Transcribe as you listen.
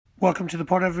Welcome to the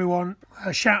pod, everyone.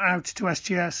 A shout out to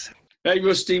SGS. Hey,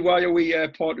 Rusty, why are we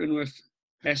partnering with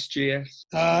SGS?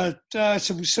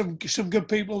 Some good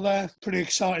people there. Pretty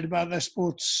excited about their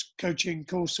sports coaching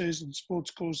courses and sports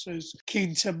courses.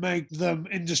 Keen to make them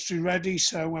industry ready,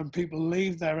 so when people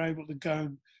leave, they're able to go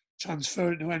and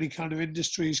transfer it to any kind of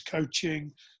industries,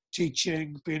 coaching,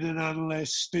 teaching, being an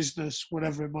analyst, business,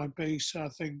 whatever it might be. So I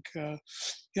think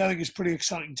it's pretty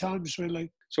exciting times,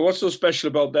 really. So what's so special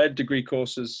about their degree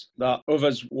courses that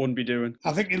others won't be doing?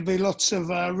 I think there'll be lots of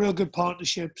real good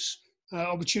partnerships,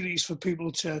 opportunities for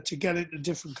people to get into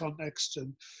different contexts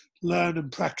and learn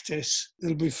and practice.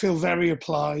 It'll feel very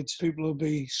applied. People will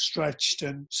be stretched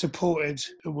and supported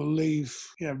and will leave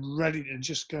ready to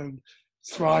just go and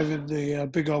thrive in the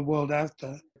big old world out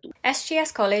there.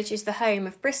 SGS College is the home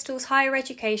of Bristol's higher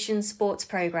education sports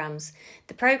programmes.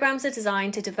 The programmes are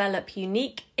designed to develop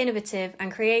unique, innovative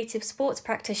and creative sports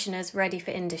practitioners ready for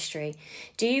industry.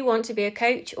 Do you want to be a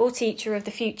coach or teacher of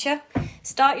the future?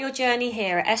 Start your journey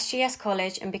here at SGS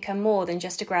College and become more than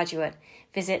just a graduate.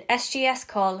 Visit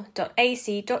sgscol.ac.uk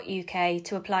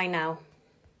to apply now.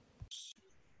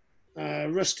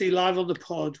 Rusty, live on the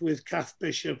pod with Cath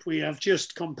Bishop. We have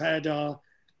just compared our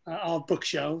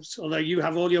bookshelves, although you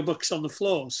have all your books on the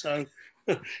floor, so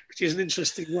which is an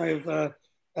interesting way of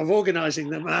organising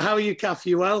them. How are you, Cath?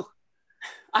 You well?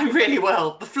 I'm really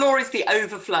well. The floor is the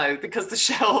overflow because the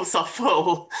shelves are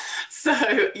full. So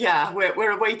yeah,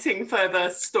 we're awaiting further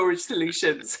storage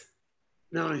solutions.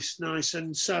 Nice.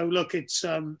 And so look, it's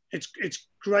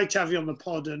great to have you on the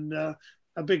pod, and a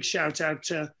big shout out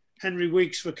to Henry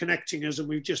Weeks for connecting us, and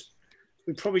we've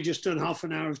probably just done half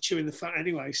an hour of chewing the fat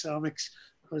anyway, so I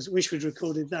wish we'd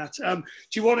recorded that. Do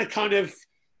you want to kind of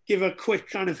give a quick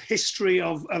kind of history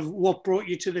of what brought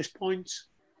you to this point?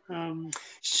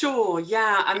 Sure,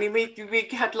 yeah. I mean, we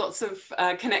had lots of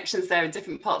connections there in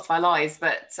different parts of our lives,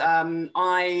 but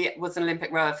I was an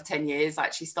Olympic rower for 10 years. I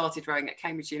actually started rowing at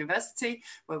Cambridge University,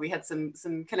 where we had some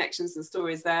connections and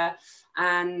stories there,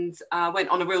 and went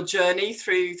on a real journey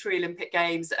through 3 Olympic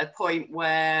Games at a point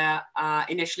where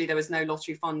initially there was no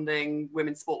lottery funding,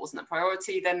 women's sport wasn't a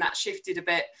priority, then that shifted a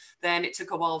bit, then it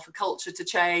took a while for culture to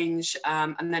change,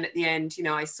 and then at the end,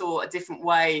 I saw a different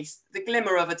way, the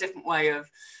glimmer of a different way of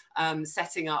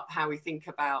setting up how we think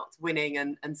about winning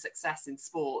and success in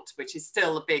sport, which is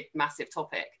still a big, massive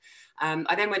topic.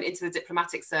 I then went into the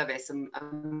diplomatic service and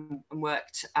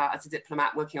worked as a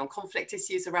diplomat working on conflict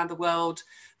issues around the world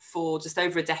for just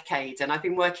over a decade. And I've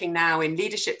been working now in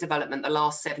leadership development the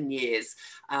last 7 years,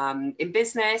 in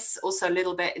business, also a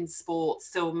little bit in sport,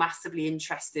 still massively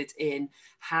interested in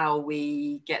how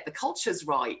we get the cultures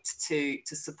right to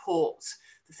support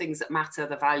the things that matter,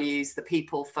 the values, the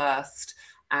people first,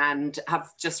 and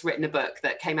have just written a book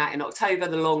that came out in October,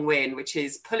 The Long Win, which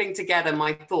is pulling together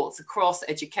my thoughts across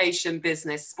education,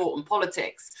 business, sport and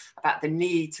politics about the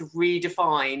need to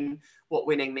redefine what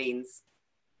winning means.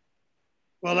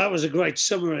 Well, that was a great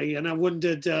summary, and I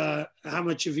wondered how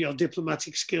much of your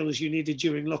diplomatic skills you needed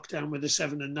during lockdown with a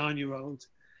 7 and 9-year-old.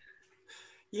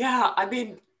 Yeah, I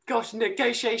mean, gosh,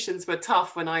 negotiations were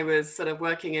tough when I was sort of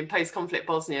working in post-conflict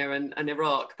Bosnia and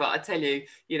Iraq, but I tell you,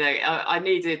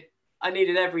 I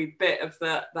needed every bit of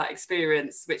that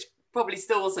experience, which probably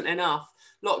still wasn't enough.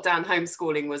 Lockdown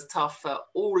homeschooling was tough for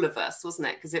all of us, wasn't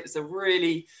it? Because it was a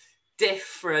really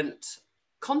different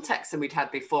context than we'd had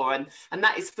before. And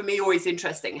that is, for me, always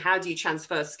interesting. How do you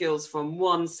transfer skills from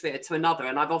one sphere to another?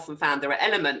 And I've often found there are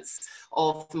elements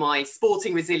of my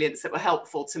sporting resilience that were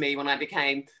helpful to me when I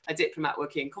became a diplomat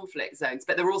working in conflict zones,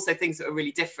 but there were also things that were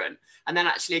really different. And then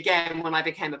actually, again, when I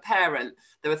became a parent,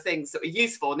 there were things that were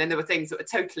useful, and then there were things that were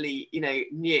totally,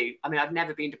 new. I mean, I'd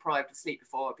never been deprived of sleep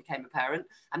before I became a parent,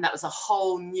 and that was a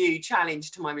whole new challenge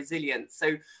to my resilience.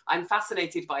 So I'm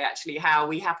fascinated by actually how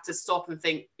we have to stop and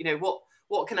think,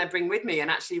 what can I bring with me? And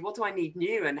actually, what do I need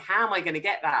new? And how am I going to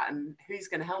get that? And who's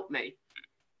going to help me?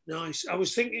 Nice. I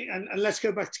was thinking, and let's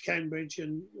go back to Cambridge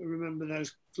and remember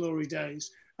those glory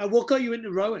days. What got you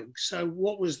into rowing? So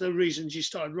what was the reasons you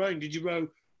started rowing? Did you row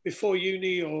before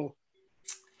uni or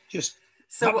just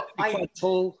quite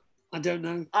tall? I don't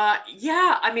know.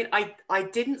 Yeah, I mean, I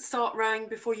didn't start rowing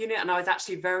before uni, and I was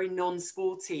actually very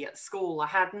non-sporty at school. I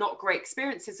had not great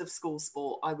experiences of school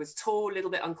sport. I was tall, a little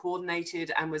bit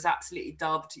uncoordinated, and was absolutely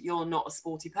dubbed, "You're not a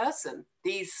sporty person."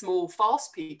 These small,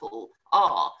 fast people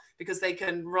are, because they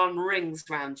can run rings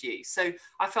around you. So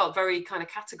I felt very kind of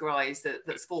categorized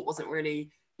that sport wasn't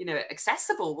really,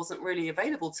 accessible, wasn't really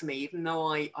available to me, even though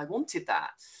I wanted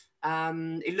that.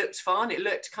 It looked fun. It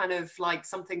looked kind of like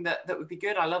something that would be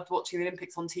good. I loved watching the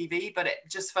Olympics on TV, but it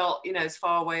just felt, as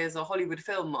far away as a Hollywood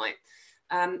film might.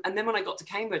 And then when I got to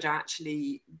Cambridge, I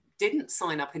actually didn't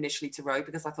sign up initially to row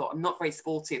because I thought, I'm not very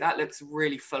sporty. That looks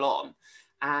really full on.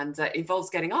 And it involves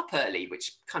getting up early,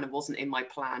 which kind of wasn't in my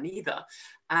plan either.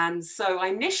 And so I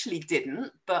initially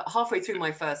didn't, but halfway through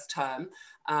my first term,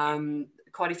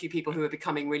 quite a few people who were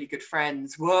becoming really good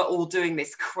friends were all doing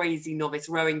this crazy novice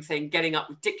rowing thing, getting up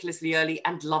ridiculously early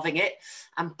and loving it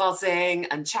and buzzing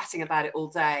and chatting about it all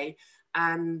day.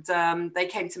 And they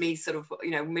came to me sort of,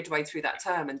 midway through that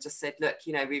term and just said, look,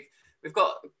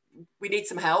 we need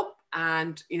some help,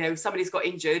 and somebody's got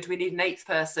injured, we need an 8th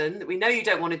person. We know you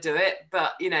don't want to do it,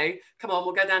 but come on,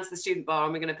 we'll go down to the student bar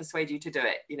and we're going to persuade you to do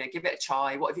it. Give it a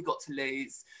try. What have you got to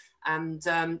lose? And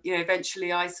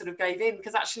eventually I sort of gave in,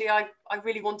 because actually I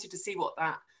really wanted to see what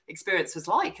that experience was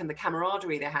like and the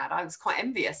camaraderie they had. I was quite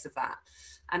envious of that.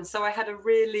 And so I had a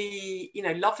really,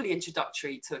 lovely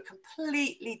introductory to a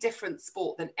completely different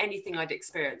sport than anything I'd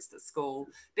experienced at school.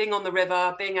 Being on the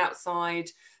river, being outside,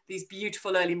 these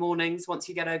beautiful early mornings, once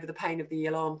you get over the pain of the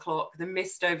alarm clock, the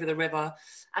mist over the river,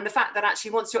 and the fact that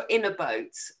actually once you're in a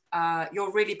boat,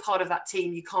 you're really part of that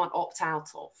team you can't opt out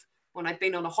of. When I'd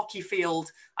been on a hockey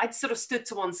field, I'd sort of stood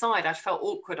to one side. I'd felt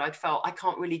awkward. I'd felt I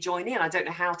can't really join in. I don't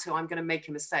know how to. I'm going to make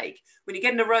a mistake. When you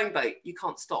get in a rowing boat, you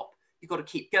can't stop. You've got to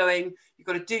keep going. You've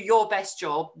got to do your best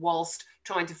job whilst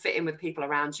trying to fit in with people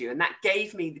around you. And that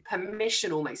gave me the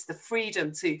permission, almost the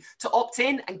freedom to opt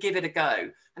in and give it a go.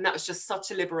 And that was just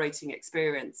such a liberating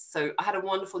experience. So I had a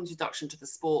wonderful introduction to the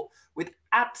sport with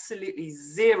absolutely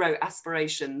zero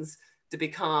aspirations to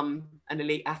become an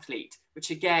elite athlete, which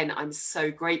again, I'm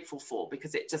so grateful for,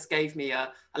 because it just gave me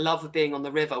a love of being on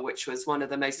the river, which was one of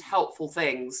the most helpful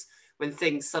things when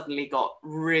things suddenly got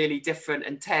really different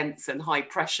and tense and high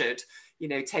pressured,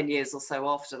 10 years or so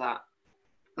after that.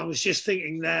 I was just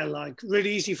thinking there, like,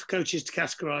 really easy for coaches to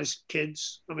categorize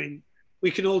kids. I mean, we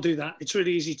can all do that. It's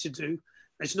really easy to do.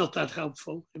 It's not that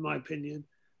helpful, in my opinion.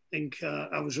 I think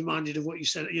I was reminded of what you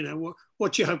said,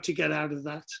 what you hope to get out of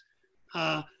that.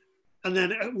 And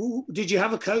then did you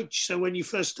have a coach? So when you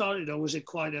first started, or was it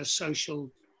quite a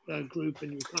social group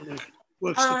and you kind of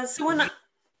worked?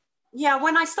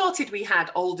 When I started, we had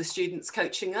older students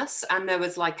coaching us, and there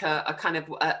was like a kind of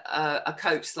a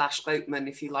coach / boatman,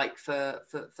 if you like, for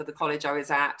the college I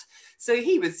was at. So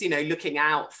he was, looking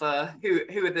out for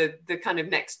who are the kind of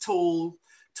next tall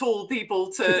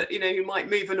people to, who might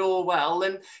move an oar well.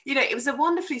 And, it was a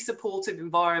wonderfully supportive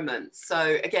environment.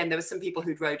 So again, there were some people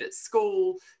who'd rowed at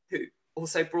school who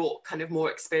also brought kind of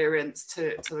more experience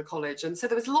to the college. And so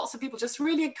there was lots of people just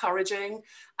really encouraging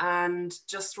and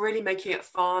just really making it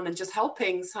fun and just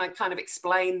helping kind of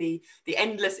explain the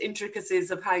endless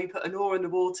intricacies of how you put an oar in the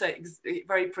water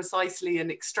very precisely and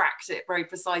extract it very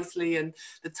precisely, and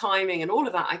the timing and all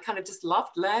of that. I kind of just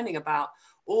loved learning about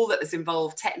all that was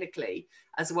involved technically,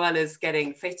 as well as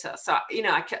getting fitter. So,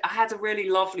 I had a really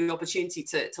lovely opportunity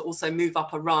to also move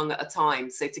up a rung at a time.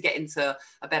 So to get into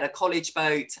a better college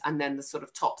boat, and then the sort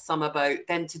of top summer boat,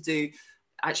 then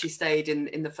actually stayed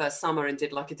in the first summer and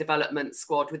did like a development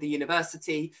squad with the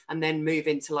university, and then move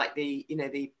into like the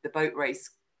boat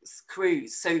race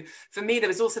cruise. So for me, there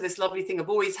was also this lovely thing of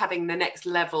always having the next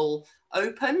level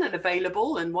open and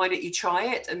available, and why don't you try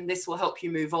it, and this will help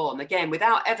you move on, again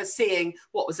without ever seeing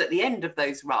what was at the end of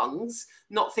those rungs,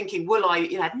 not thinking will I,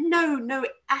 no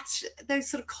those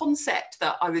sort of concept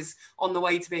that I was on the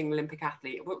way to being an Olympic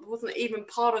athlete. It wasn't even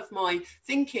part of my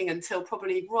thinking until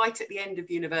probably right at the end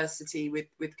of university, with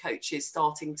coaches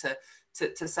starting to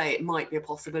say it might be a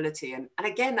possibility. And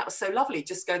again, that was so lovely.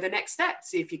 Just go the next step,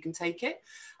 see if you can take it,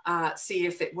 see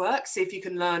if it works, see if you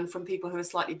can learn from people who are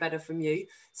slightly better from you.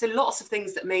 So lots of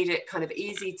things that made it kind of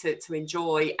easy to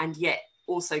enjoy, and yet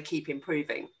also keep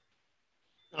improving.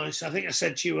 Nice. I think I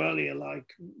said to you earlier, like,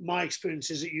 my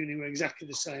experiences at uni were exactly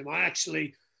the same. I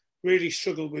actually really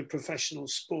struggled with professional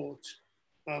sport,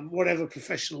 whatever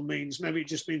professional means. Maybe it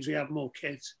just means we have more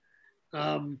kit.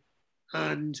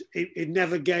 And it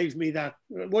never gave me that,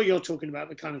 what you're talking about,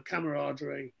 the kind of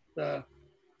camaraderie, the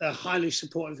highly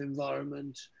supportive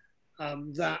environment,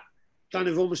 that kind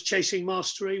of almost chasing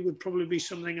mastery would probably be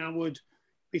something I would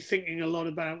be thinking a lot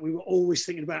about. We were always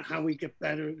thinking about how we get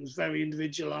better. It was very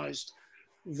individualized,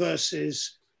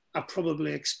 versus I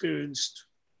probably experienced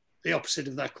the opposite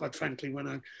of that, quite frankly, when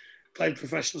I played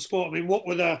professional sport. I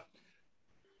mean,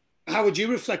 how would you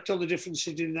reflect on the difference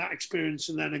in that experience?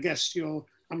 And then I guess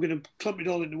I'm going to clump it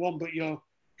all into one, but your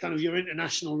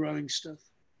international rowing stuff.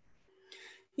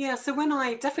 Yeah, so when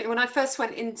I first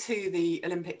went into the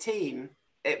Olympic team,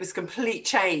 it was complete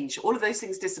change. All of those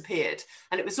things disappeared.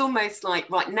 And it was almost like,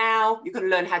 right now, you're going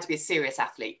to learn how to be a serious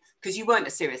athlete, because you weren't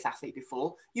a serious athlete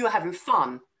before. You were having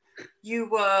fun. You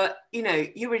were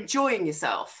enjoying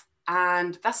yourself.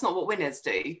 And that's not what winners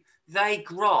do. they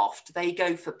graft, they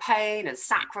go for pain and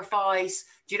sacrifice.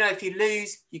 Do you know, if you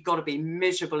lose, you've got to be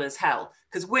miserable as hell,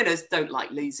 because winners don't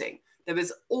like losing. There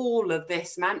was all of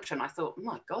this mantra, and I thought, oh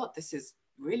my God, this is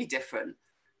really different.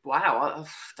 Wow,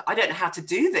 I don't know how to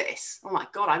do this. Oh my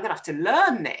God, I'm going to have to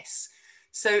learn this.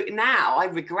 So now I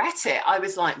regret it. I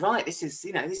was like, right, this is,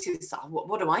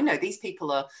 what do I know? These people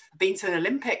have been to an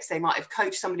Olympics. They might have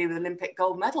coached somebody with an Olympic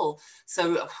gold medal.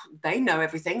 So they know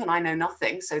everything and I know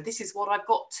nothing. So this is what I've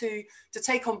got to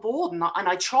take on board. And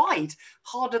I tried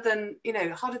harder than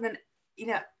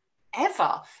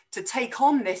ever to take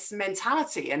on this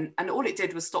mentality. And all it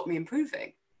did was stop me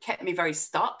improving, kept me very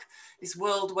stuck. This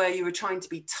world where you were trying to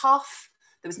be tough.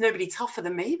 There was nobody tougher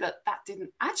than me, but that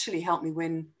didn't actually help me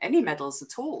win any medals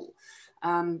at all.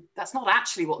 That's not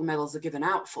actually what the medals are given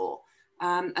out for.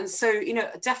 And so,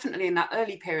 definitely in that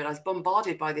early period, I was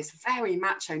bombarded by this very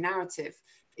macho narrative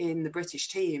in the British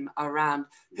team around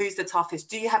who's the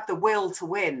toughest. Do you have the will to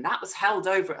win? That was held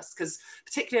over us, because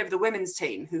particularly over the women's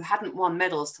team who hadn't won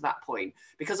medals to that point,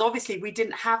 because obviously we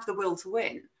didn't have the will to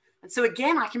win. And so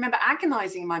again, I can remember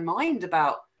agonizing in my mind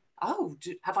about,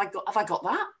 have I got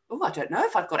that? Oh, I don't know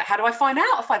if I've got it. How do I find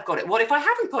out if I've got it? What if I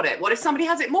haven't got it? What if somebody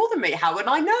has it more than me? How would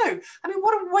I know? I mean,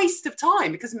 what a waste of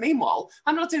time, because meanwhile,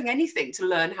 I'm not doing anything to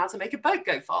learn how to make a boat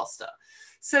go faster.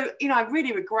 So, I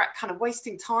really regret kind of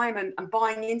wasting time and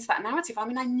buying into that narrative. I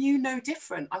mean, I knew no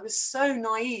different. I was so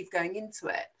naive going into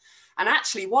it. And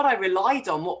actually what I relied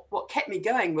on, what kept me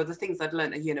going, were the things I'd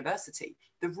learned at university,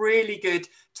 the really good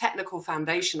technical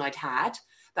foundation I'd had,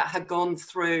 that had gone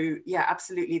through,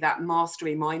 absolutely, that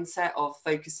mastery mindset of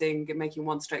focusing and making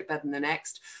one stroke better than the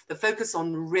next, the focus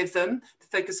on rhythm,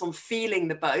 the focus on feeling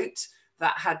the boat.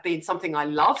 That had been something I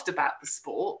loved about the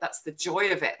sport. That's the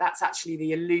joy of it. That's actually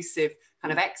the elusive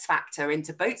kind of X factor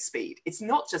into boat speed. It's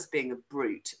not just being a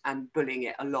brute and bullying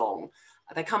it along.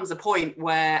 There comes a point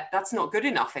where that's not good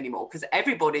enough anymore, because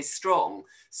everybody's strong.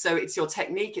 So it's your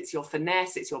technique, it's your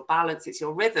finesse, it's your balance, it's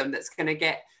your rhythm that's going to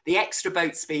get the extra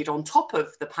boat speed on top of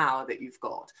the power that you've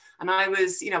got. And I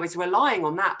was relying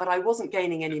on that, but I wasn't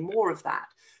gaining any more of that.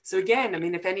 So again, I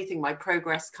mean, if anything, my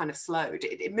progress kind of slowed.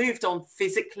 It moved on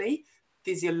physically,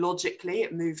 physiologically,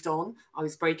 it moved on. I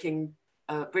was breaking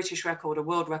a British record, a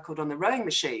world record on the rowing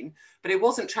machine, but it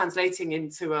wasn't translating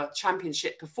into a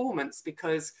championship performance,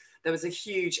 because there was a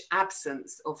huge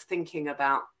absence of thinking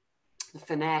about the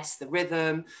finesse, the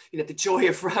rhythm, the joy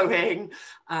of rowing,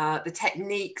 the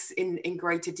techniques in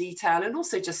greater detail, and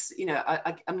also just,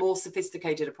 a more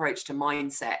sophisticated approach to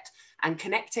mindset and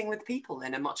connecting with people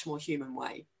in a much more human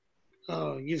way.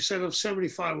 Oh, you've set off so many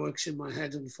fireworks in my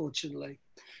head, unfortunately.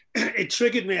 It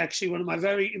triggered me, actually,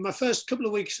 in my first couple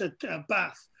of weeks at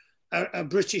Bath, a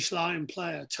British Lion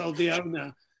player told the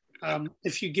owner,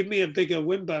 if you give me a bigger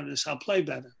win bonus, I'll play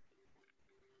better.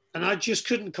 And I just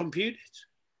couldn't compute it.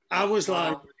 I was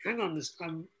like, hang on,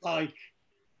 I'm like,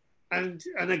 and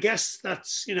I guess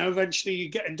that's, eventually you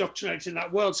get indoctrinated in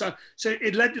that world. So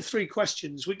it led to 3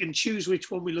 questions. We can choose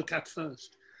which one we look at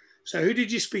first. So who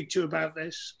did you speak to about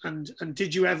this? And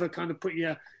did you ever kind of put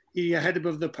your head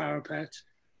above the parapet?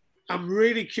 I'm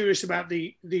really curious about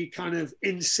the kind of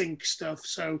in sync stuff.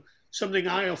 So something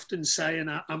I often say, and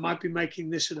I might be making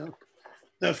this up,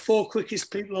 the 4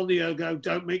 quickest people on the Ergo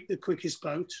don't make the quickest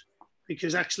boat,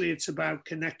 because actually it's about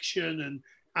connection. And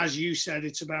as you said,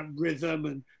 it's about rhythm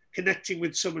and connecting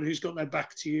with someone who's got their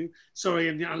back to you. Sorry,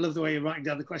 and I love the way you're writing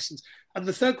down the questions. And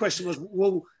the third question was,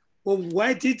 well,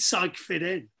 where did psych fit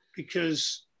in?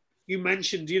 Because you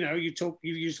mentioned, you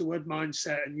used the word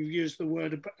mindset, and you've used the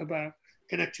word about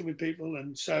connecting with people.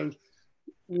 And so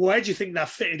where do you think that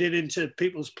fitted into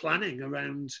people's planning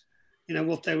around,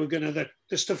 what they were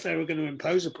the stuff they were going to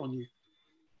impose upon you?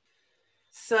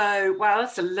 So, well,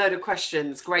 that's a load of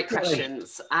questions, great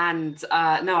questions. And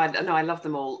I love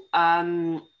them all.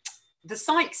 The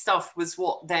psych stuff was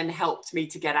what then helped me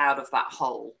to get out of that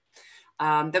hole.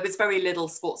 There was very little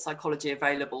sports psychology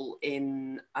available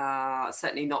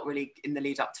certainly not really in the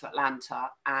lead up to Atlanta.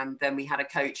 And then we had a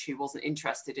coach who wasn't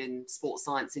interested in sports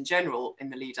science in general in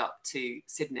the lead up to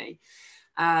Sydney.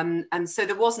 And so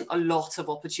there wasn't a lot of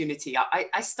opportunity.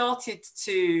 I started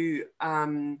to,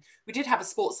 we did have a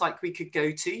sports psych we could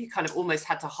go to. You kind of almost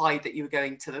had to hide that you were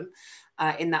going to them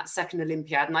in that second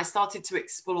Olympiad. And I started to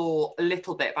explore a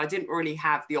little bit, but I didn't really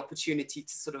have the opportunity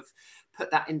to sort of put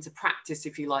that into practice,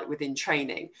 if you like, within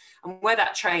training. And where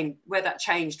that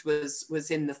changed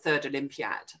was in the third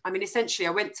Olympiad. I mean, essentially,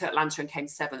 I went to Atlanta and came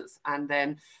 7th, and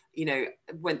then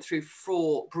went through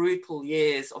 4 brutal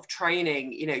years of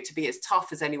training, to be as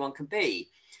tough as anyone can be.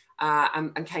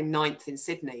 and came ninth in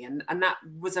Sydney. And that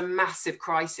was a massive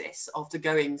crisis after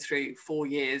going through 4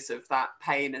 years of that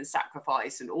pain and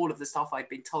sacrifice and all of the stuff I'd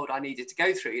been told I needed to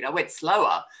go through. You know, I went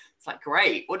slower. It's like,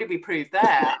 great, what did we prove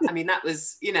there? I mean, that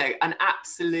was, you know, an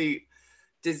absolute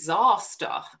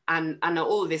disaster, and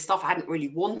all of this stuff I hadn't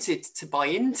really wanted to buy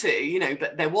into, you know,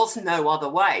 but there was no other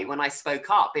way. When I spoke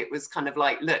up, it was kind of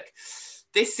like, look,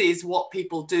 this is what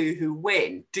people do who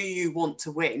win. Do you want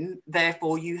to win?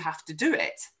 Therefore, you have to do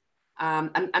it.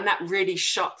 And that really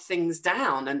shut things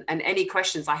down. And any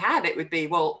questions I had, it would be,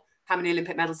 well, how many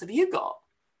Olympic medals have you got?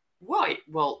 Right,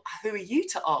 well, who are you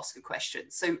to ask a question?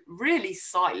 So really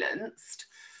silenced,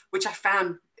 which I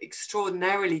found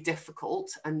extraordinarily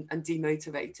difficult and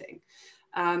demotivating.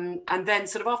 And then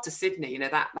sort of after Sydney, you know,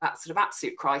 that sort of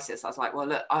absolute crisis, I was like, well,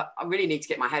 look, I really need to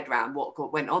get my head around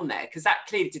what went on there, because that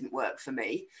clearly didn't work for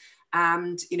me.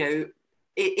 And, you know,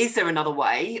 is there another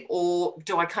way, or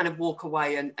do I kind of walk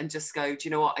away and just go, do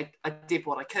you know what, I did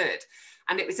what I could?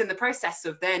 And it was in the process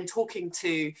of then talking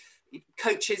to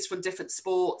coaches from different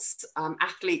sports,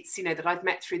 athletes, you know, that I'd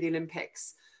met through the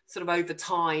Olympics, sort of over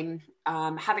time,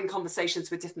 having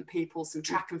conversations with different people, some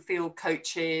track and field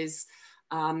coaches,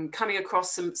 coming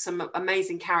across some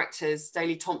amazing characters.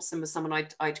 Daley Thompson was someone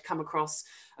I'd come across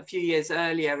a few years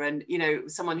earlier, and, you know,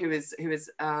 someone who is you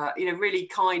know, really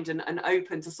kind and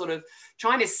open to sort of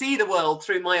trying to see the world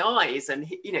through my eyes. And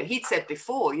you know, he'd said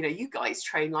before, you know, you guys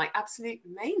train like absolute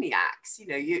maniacs. You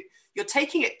know, you're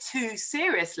taking it too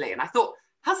seriously. And I thought,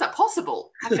 how's that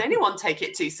possible? How can anyone take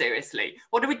it too seriously?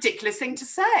 What a ridiculous thing to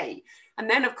say. And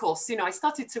then, of course, you know, I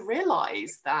started to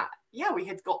realize that, yeah, we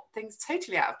had got things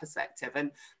totally out of perspective.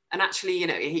 And actually, you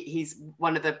know, he's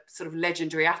one of the sort of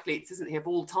legendary athletes, isn't he, of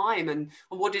all time. And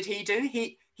what did he do?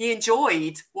 He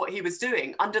enjoyed what he was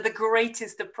doing under the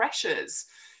greatest of pressures.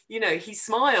 You know, he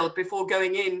smiled before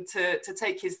going in to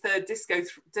take his third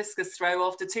discus throw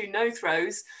after 2 no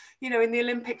throws, you know, in the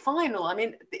Olympic final. I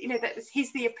mean, you know,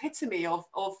 he's the epitome of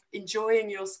enjoying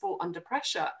your sport under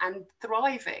pressure and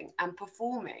thriving and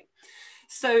performing.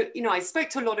 So, you know, I spoke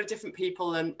to a lot of different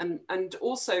people, and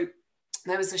also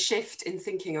there was a shift in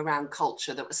thinking around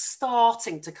culture that was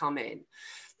starting to come in,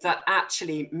 that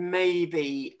actually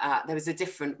maybe there was a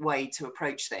different way to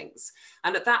approach things.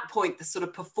 And at that point, the sort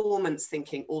of performance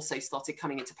thinking also started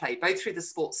coming into play, both through the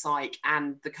sports psych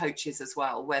and the coaches as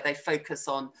well, where they focus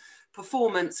on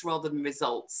performance rather than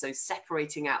results. So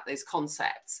separating out those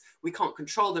concepts. We can't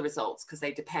control the results because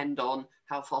they depend on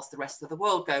how fast the rest of the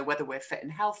world go, whether we're fit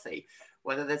and healthy,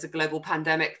 whether there's a global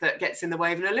pandemic that gets in the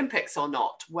way of an Olympics or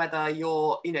not, whether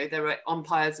you're, you know, there are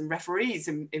umpires and referees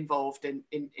involved in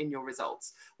your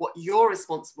results. What you're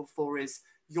responsible for is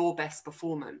your best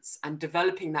performance and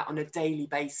developing that on a daily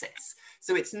basis.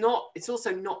 So it's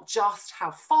also not just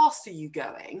how fast are you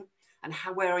going and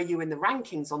where are you in the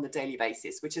rankings on the daily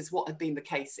basis, which is what had been the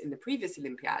case in the previous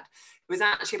Olympiad. It was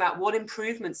actually about what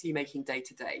improvements are you making day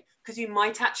to day, because you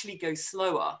might actually go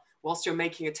slower whilst you're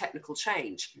making a technical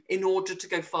change in order to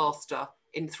go faster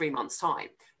in 3 months' time.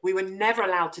 We were never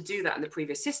allowed to do that in the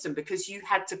previous system because you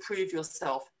had to prove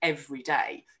yourself every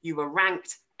day. You were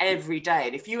ranked every day.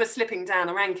 And if you were slipping down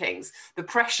the rankings, the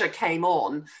pressure came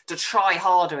on to try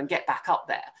harder and get back up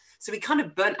there. So we kind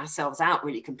of burnt ourselves out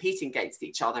really competing against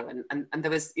each other. And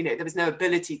there was, you know, there was no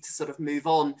ability to sort of move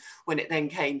on when it then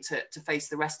came to face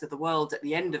the rest of the world at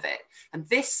the end of it. And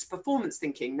this performance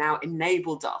thinking now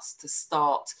enabled us to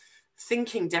start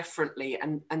thinking differently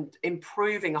and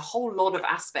improving a whole lot of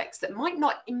aspects that might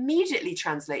not immediately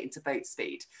translate into boat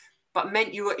speed, but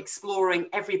meant you were exploring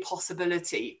every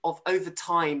possibility of over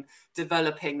time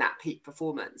developing that peak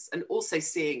performance, and also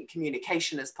seeing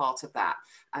communication as part of that,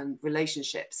 and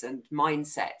relationships and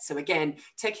mindset. So again,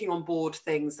 taking on board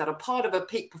things that are part of a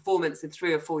peak performance in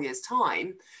 3 or 4 years'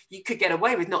 time. You could get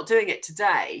away with not doing it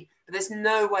today, but there's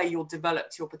no way you'll develop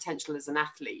to your potential as an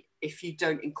athlete if you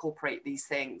don't incorporate these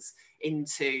things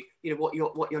into, you know, what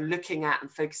you're looking at and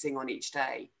focusing on each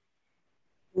day.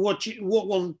 What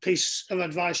one piece of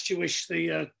advice do you wish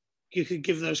you could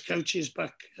give those coaches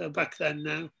back then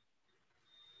now?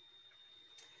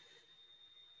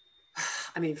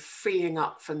 I mean, freeing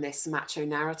up from this macho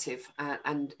narrative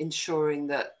and ensuring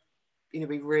that, you know,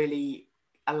 we really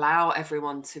allow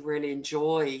everyone to really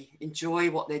enjoy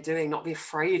what they're doing, not be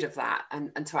afraid of that,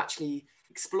 and to actually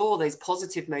explore those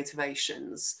positive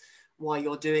motivations while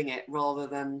you're doing it, rather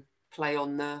than play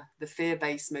on the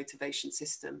fear-based motivation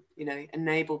system. You know,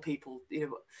 enable people, you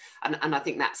know, and I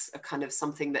think that's a kind of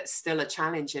something that's still a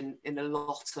challenge in a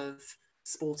lot of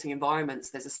sporting environments.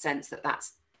 There's a sense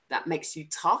that makes you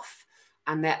tough,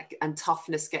 and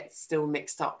toughness gets still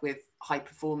mixed up with high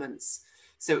performance.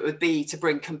 So it would be to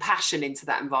bring compassion into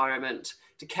that environment,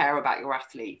 to care about your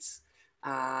athletes,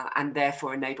 and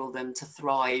therefore enable them to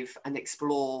thrive and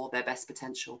explore their best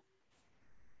potential.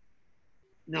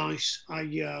 Nice.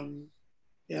 Yeah,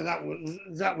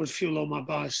 that would fuel all my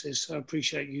biases. So I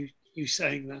appreciate you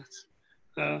saying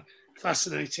that.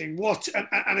 Fascinating.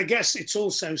 And I guess it's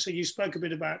also, so you spoke a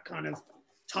bit about kind of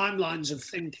timelines of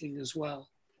thinking as well.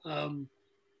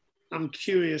 I'm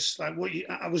curious, like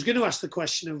I was going to ask the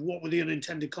question of what were the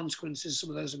unintended consequences of some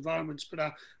of those environments, but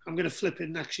I'm going to flip it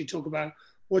and actually talk about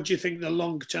what do you think the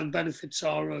longer-term benefits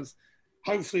are of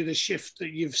hopefully the shift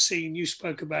that you've seen. You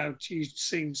spoke about, you've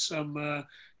seen some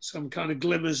kind of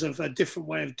glimmers of a different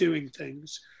way of doing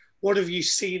things. What have you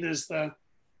seen as the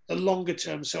longer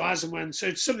term? So as and when, so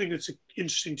it's something that's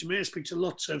interesting to me. I speak to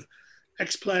lots of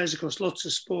ex-players across lots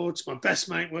of sports. My best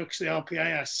mate works at the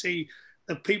RPA. I see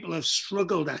that people have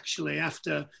struggled actually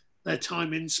after their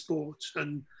time in sport,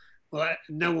 and well,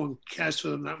 no one cares for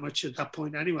them that much at that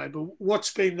point anyway. But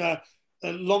what's been the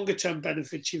longer term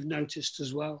benefits you've noticed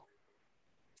as well?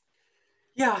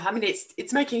 Yeah, I mean,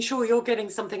 it's making sure you're getting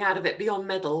something out of it beyond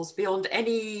medals, beyond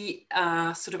any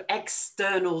sort of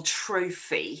external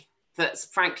trophy that's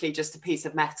frankly just a piece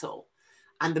of metal.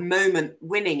 And the moment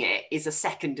winning it is a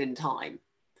second in time.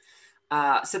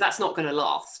 So that's not going to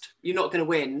last. You're not going to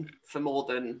win for more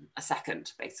than a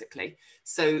second, basically.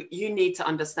 So you need to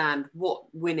understand what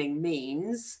winning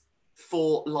means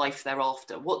for life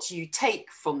thereafter. What do you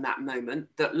take from that moment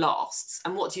that lasts?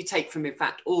 And what do you take from, in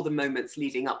fact, all the moments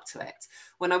leading up to it?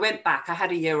 When I went back, I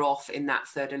had a year off in that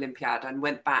third Olympiad and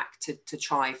went back to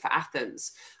try for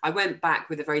Athens. I went back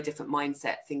with a very different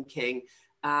mindset, thinking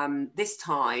this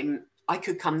time I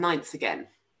could come ninth again.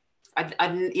 I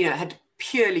had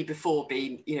purely before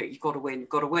been, you've got to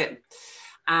win.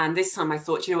 And this time I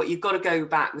thought, you've got to go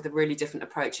back with a really different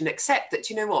approach and accept that,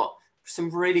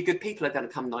 some really good people are going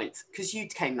to come ninth, because you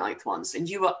came ninth once and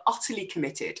you were utterly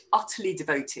committed, utterly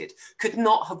devoted, could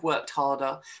not have worked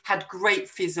harder, had great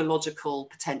physiological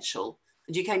potential,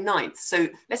 and you came ninth. So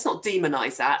let's not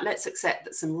demonize that. Let's accept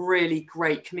that some really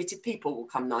great committed people will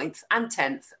come ninth and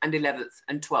 10th and 11th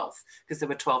and 12th, because there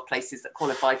were 12 places that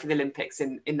qualified for the Olympics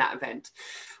in that event.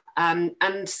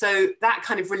 And so that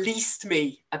kind of released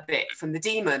me a bit from the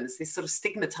demons, this sort of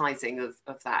stigmatizing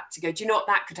of that, to go, do you know what,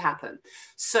 that could happen.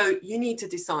 So you need to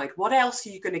decide, what else are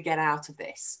you going to get out of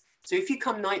this? So if you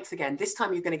come ninth again, this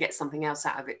time you're going to get something else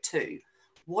out of it too.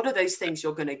 What are those things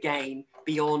you're going to gain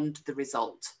beyond the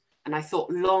result? And I thought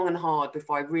long and hard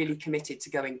before I really committed to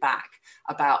going back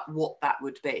about what that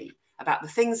would be, about the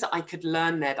things that I could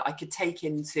learn there that I could take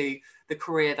into the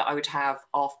career that I would have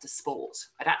after sport.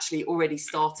 I'd actually already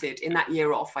started in that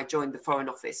year off. I joined the Foreign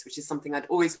Office, which is something I'd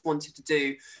always wanted to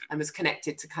do and was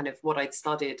connected to kind of what I'd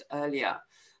studied earlier.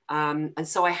 And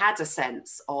so I had a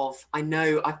sense of, I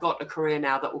know I've got a career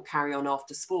now that will carry on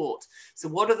after sport. So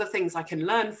what are the things I can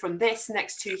learn from this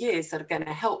next 2 years that are going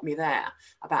to help me there,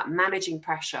 about managing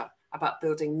pressure, about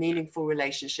building meaningful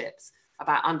relationships,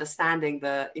 about understanding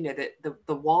the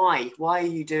why are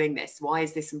you doing this? Why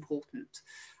is this important?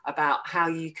 About how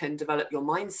you can develop your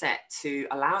mindset to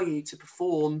allow you to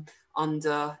perform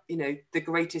under, the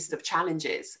greatest of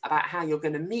challenges, about how you're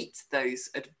going to meet those,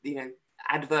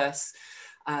 adverse,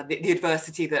 the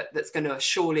adversity that's going to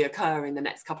surely occur in the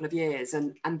next couple of years.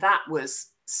 And that was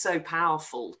so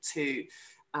powerful to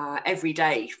every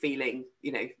day feeling,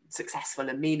 successful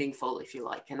and meaningful, if you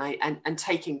like, and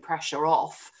taking pressure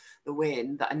off the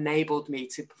win that enabled me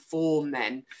to perform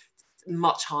then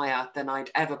much higher than I'd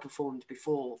ever performed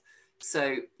before.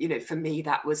 So, for me,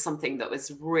 that was something that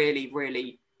was really,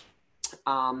 really,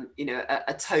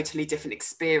 a totally different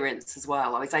experience as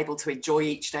well. I was able to enjoy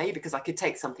each day because I could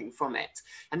take something from it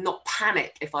and not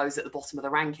panic if I was at the bottom of the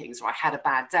rankings or I had a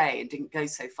bad day and didn't go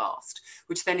so fast,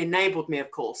 which then enabled me, of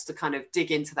course, to kind of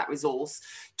dig into that resource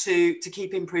to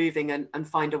keep improving and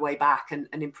find a way back and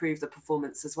improve the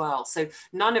performance as well. So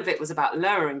none of it was about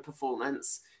lowering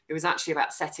performance. It was actually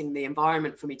about setting the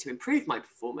environment for me to improve my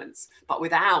performance, but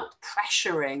without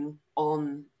pressuring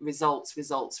on results.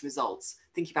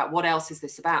 Thinking about what else is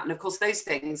this about? And of course, those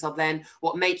things are then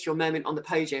what make your moment on the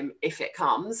podium, if it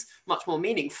comes, much more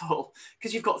meaningful,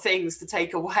 because you've got things to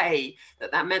take away,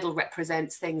 that medal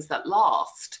represents things that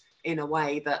last in a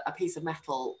way that a piece of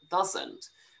metal doesn't.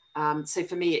 So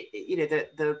for me,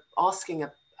 the asking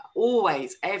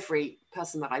always, every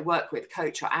person that I work with,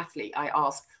 coach or athlete, I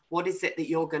ask, What is it that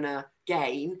you're going to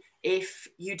gain if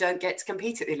you don't get to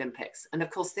compete at the Olympics? And of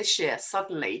course, this year,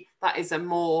 suddenly, that is a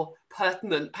more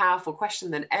pertinent, powerful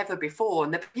question than ever before.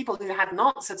 And the people who had an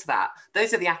answer to that,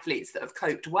 those are the athletes that have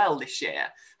coped well this year.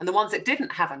 And the ones that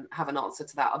didn't have an answer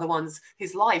to that are the ones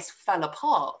whose lives fell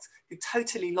apart, who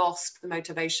totally lost the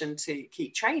motivation to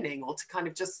keep training or to kind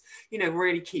of just,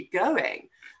 really keep going.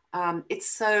 It's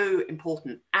so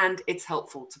important and it's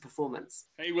helpful to performance.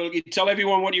 Hey, will you tell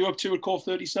everyone what you're up to at Core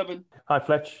 37? Hi,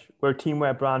 Fletch. We're a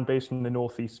teamwear brand based in the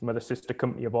Northeast and we're the sister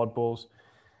company of Oddballs.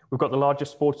 We've got the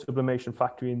largest sports sublimation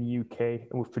factory in the UK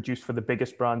and we've produced for the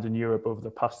biggest brands in Europe over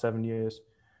the past 7 years.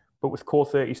 But with Core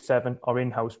 37, our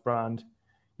in-house brand,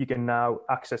 you can now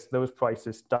access those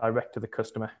prices direct to the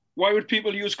customer. Why would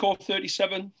people use Core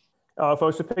 37? If I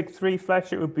was to pick 3,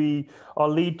 Fletch, it would be our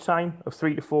lead time of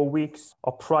 3 to 4 weeks,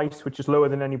 our price, which is lower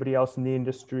than anybody else in the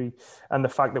industry, and the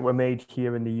fact that we're made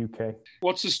here in the UK.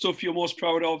 What's the stuff you're most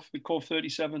proud of with Core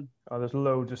 37? There's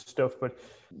loads of stuff, but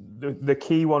the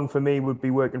key one for me would be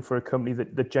working for a company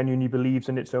that genuinely believes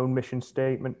in its own mission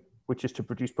statement, which is to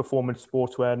produce performance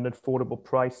sportswear at an affordable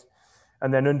price.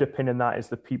 And then underpinning that is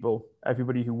the people.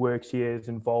 Everybody who works here is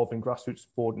involved in grassroots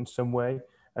sport in some way.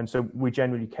 And so we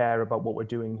genuinely care about what we're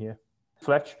doing here.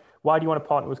 Fletch, why do you want to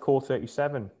partner with Core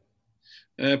 37?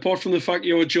 Apart from the fact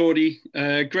you're a Geordie,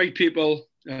 great people,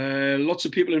 lots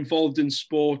of people involved in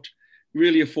sport,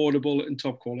 really affordable and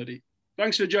top quality.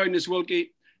 Thanks for joining us,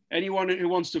 Wilkie. Anyone who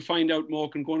wants to find out more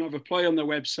can go and have a play on their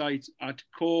website at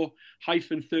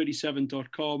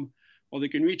core-37.com, or they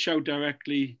can reach out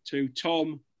directly to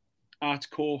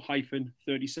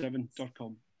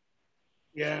tom@core-37.com.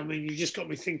 Yeah, I mean, you just got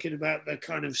me thinking about the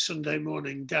kind of Sunday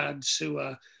morning dads who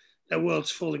their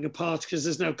world's falling apart because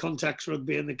there's no contact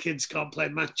rugby and the kids can't play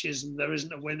matches and there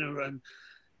isn't a winner and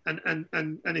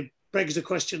it begs the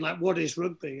question, like, what is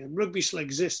rugby? And rugby still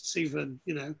exists even,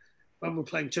 when we're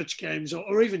playing touch games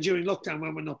or even during lockdown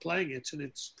when we're not playing it. And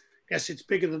I guess it's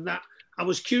bigger than that. I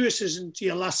was curious, as into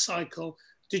your last cycle,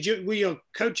 were your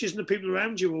coaches and the people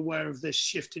around you aware of this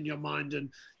shift in your mind?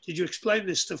 And did you explain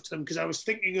this stuff to them? Because I was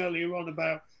thinking earlier on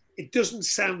about, it doesn't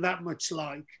sound that much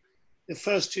like the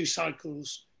first 2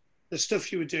 cycles, the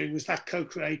stuff you were doing was that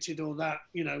co-created or that,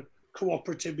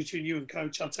 cooperative between you and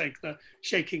coach. I'll take the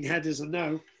shaking head as a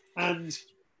no. And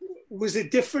was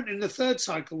it different in the 3rd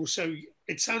cycle? So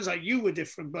it sounds like you were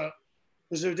different, but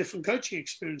was there a different coaching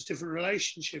experience, different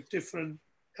relationship, different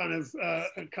kind of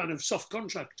soft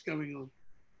contract going on?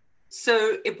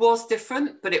 So it was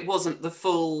different, but it wasn't the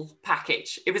full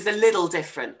package. It was a little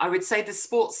different. I would say the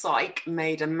sports psych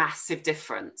made a massive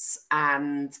difference.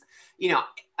 And,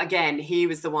 again, he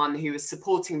was the one who was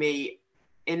supporting me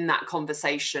in that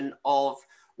conversation of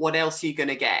what else are you going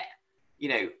to get?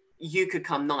 You could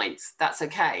come 9th. That's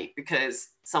okay, because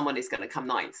someone is going to come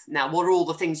 9th. Now, what are all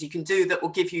the things you can do that will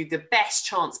give you the best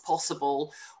chance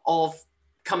possible of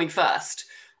coming first?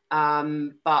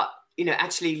 But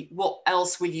actually, what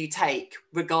else will you take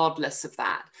regardless of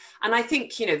that? And I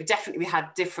think, definitely we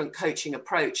had different coaching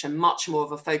approach and much more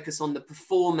of a focus on the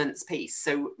performance piece.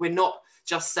 So we're not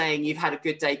just saying you've had a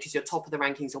good day because you're top of the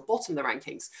rankings or bottom of the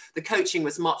rankings. The coaching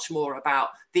was much more about,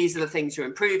 these are the things you're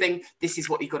improving. This is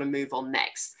what you've got to move on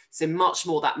next. So much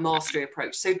more that mastery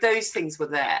approach. So those things were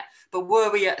there. But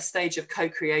were we at a stage of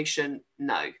co-creation?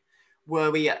 No.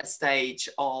 Were we at a stage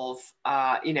of,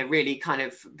 really kind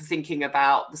of thinking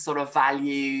about the sort of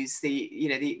values,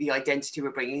 the identity we're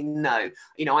bringing? No.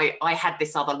 I had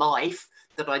this other life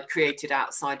that I'd created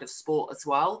outside of sport as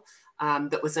well.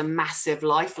 That was a massive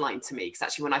lifeline to me. Because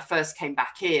actually, when I first came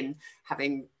back in,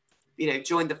 having,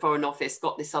 joined the Foreign Office,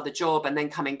 got this other job, and then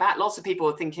coming back, lots of people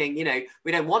were thinking,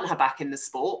 we don't want her back in the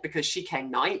sport because she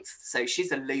came 9th, so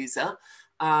she's a loser.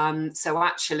 So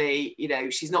actually,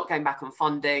 she's not going back on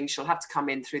funding. She'll have to come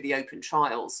in through the open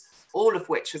trials, all of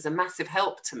which was a massive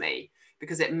help to me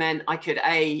because it meant I could,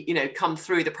 come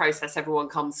through the process everyone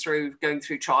comes through going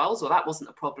through trials, or that wasn't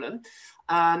a problem.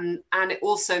 And it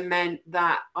also meant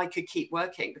that I could keep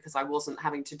working because I wasn't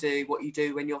having to do what you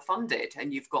do when you're funded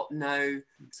and you've got no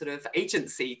sort of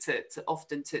agency to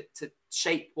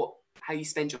shape how you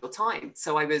spend your time.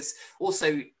 So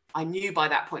I knew by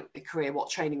that point in the career what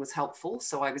training was helpful.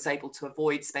 So I was able to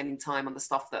avoid spending time on the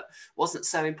stuff that wasn't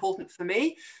so important for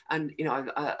me. And,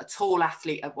 a tall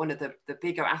athlete, one of the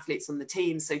bigger athletes on the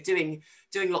team. So doing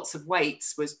lots of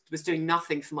weights was doing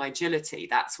nothing for my agility.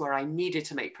 That's where I needed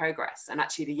to make progress. And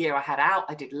actually the year I had out,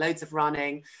 I did loads of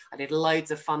running. I did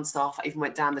loads of fun stuff. I even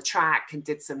went down the track and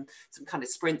did some kind of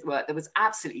sprint work that was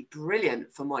absolutely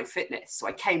brilliant for my fitness. So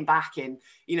I came back in,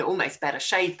 almost better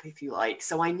shape, if you like.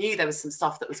 So I knew there was some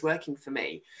stuff that was working for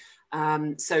me.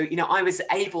 So, you know, I was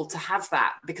able to have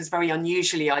that because very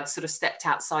unusually I'd sort of stepped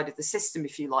outside of the system,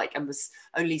 if you like, and was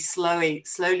only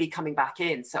slowly coming back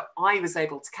in. So I was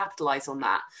able to capitalize on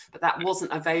that, but that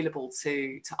wasn't available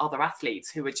to other athletes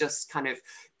who were just kind of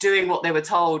doing what they were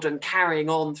told and carrying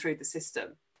on through the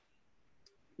system.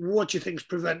 What do you think is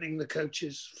preventing the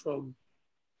coaches from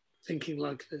thinking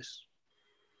like this?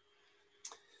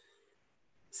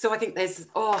 So I think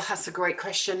that's a great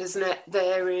question, isn't it?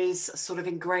 There is a sort of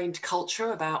ingrained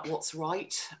culture about what's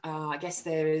right. I guess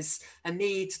there is a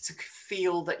need to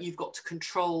feel that you've got to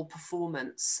control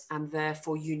performance and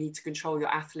therefore you need to control your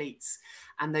athletes.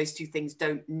 And those two things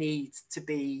don't need to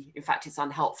be, in fact, it's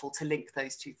unhelpful to link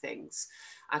those two things.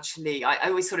 Actually, I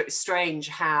always thought it was strange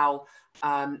how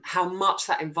much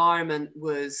that environment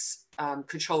was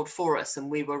controlled for us, and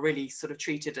we were really sort of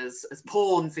treated as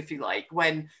pawns, if you like,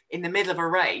 when in the middle of a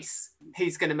race,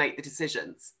 who's going to make the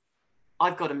decisions?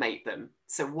 I've got to make them.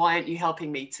 So why aren't you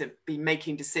helping me to be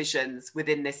making decisions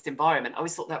within this environment? I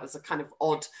always thought that was a kind of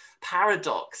odd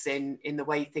paradox in the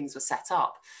way things were set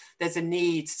up. There's a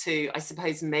need to, I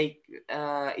suppose, make,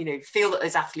 feel that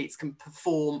those athletes can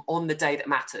perform on the day that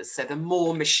matters. So the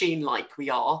more machine-like we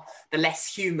are, the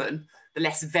less human, the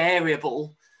less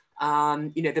variable,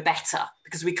 the better,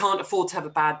 because we can't afford to have a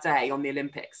bad day on the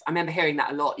Olympics. I remember hearing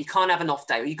that a lot. You can't have an off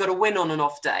day, or you've got to win on an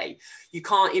off day. You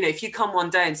can't, if you come one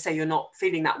day and say you're not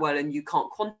feeling that well and you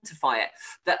can't quantify it,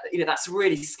 that's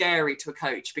really scary to a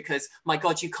coach, because my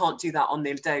God, you can't do that on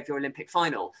the day of your Olympic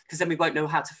final, because then we won't know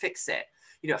how to fix it.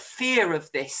 Fear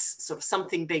of this sort of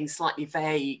something being slightly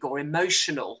vague or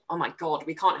emotional. Oh my God,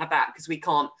 we can't have that because we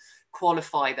can't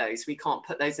qualify those. We can't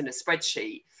put those in a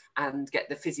spreadsheet and get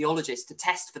the physiologist to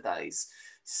test for those.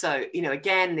 So,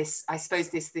 again, this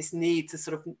need to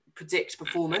sort of predict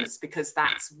performance, because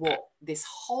that's what this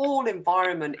whole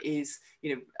environment is,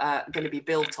 going to be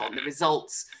built on, the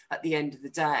results at the end of the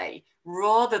day,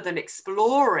 rather than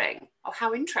exploring, oh,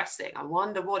 how interesting. I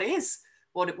wonder what is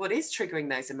triggering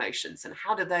those emotions, and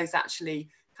how do those actually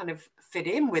kind of fit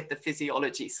in with the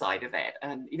physiology side of it?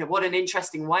 And, what an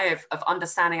interesting way of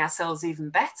understanding ourselves even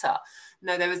better.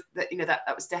 No, there was,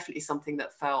 that was definitely something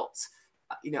that felt,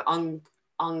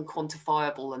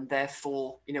 unquantifiable, and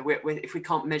therefore, if we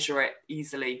can't measure it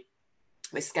easily,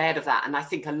 we're scared of that. And I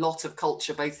think a lot of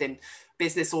culture, both in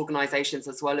business organizations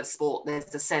as well as sport,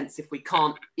 there's a sense if we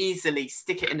can't easily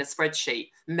stick it in a spreadsheet,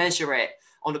 measure it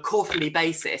on a quarterly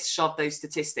basis, shove those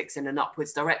statistics in an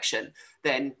upwards direction,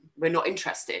 then we're not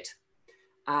interested.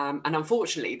 And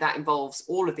unfortunately, that involves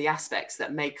all of the aspects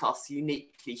that make us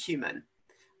uniquely human.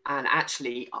 And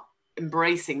actually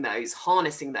embracing those,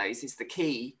 harnessing those, is the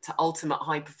key to ultimate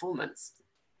high performance.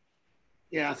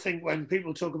 Yeah, I think when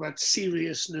people talk about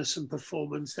seriousness and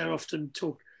performance, they often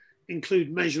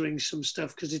include measuring some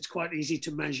stuff, because it's quite easy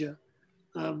to measure.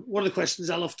 One of the questions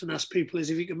I'll often ask people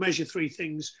is, if you could measure 3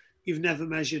 things you've never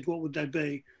measured, what would they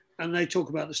be? And they talk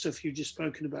about the stuff you've just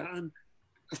spoken about. And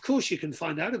of course you can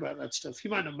find out about that stuff.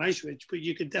 You might not measure it, but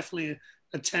you can definitely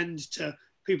attend to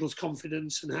people's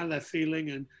confidence and how they're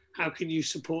feeling, and how can you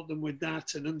support them with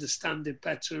that and understand it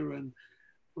better. And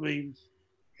I mean,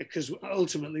 because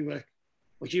ultimately we're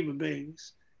human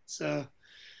beings. So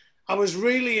I was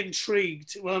really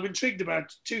intrigued. Well, I'm intrigued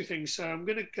about 2 things. So I'm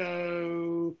going to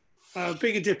go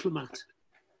being a diplomat.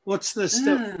 What's the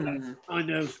stuff that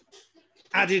kind of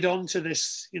added on to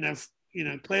this?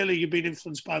 Clearly you've been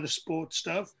influenced by the sport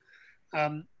stuff.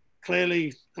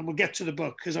 Clearly, and we'll get to the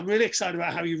book, because I'm really excited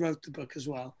about how you wrote the book as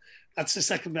well. That's the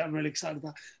second bit I'm really excited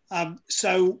about.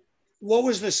 So what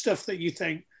was the stuff that you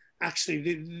think,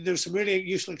 actually, there's some really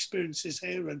useful experiences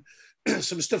here, and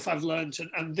some stuff I've learned,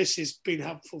 and this has been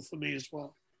helpful for me as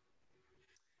well?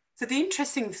 So the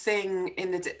interesting thing in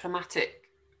the diplomatic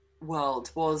world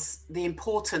was the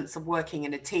importance of working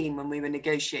in a team when we were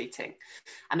negotiating.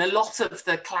 And a lot of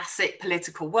the classic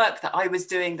political work that I was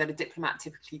doing, that a diplomat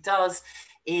typically does,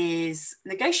 is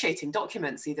negotiating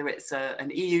documents. Either it's an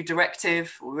EU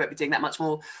directive, or we won't be doing that much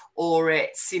more, or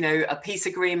it's a peace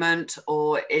agreement,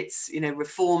 or it's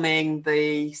reforming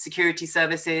the security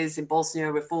services in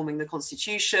Bosnia, reforming the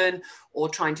constitution, or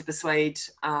trying to persuade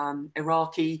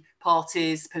Iraqi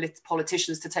parties,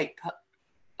 politicians to take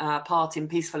part in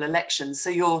peaceful elections. So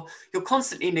you're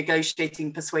constantly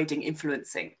negotiating, persuading,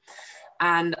 influencing.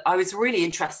 And I was really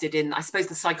interested in, I suppose,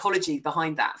 the psychology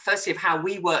behind that. Firstly, of how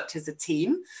we worked as a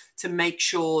team to make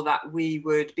sure that we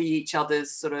would be each other's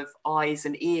sort of eyes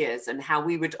and ears, and how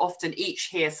we would often each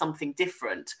hear something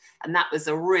different. And that was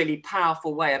a really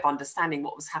powerful way of understanding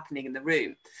what was happening in the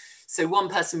room. So one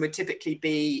person would typically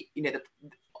be,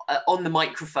 on the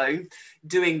microphone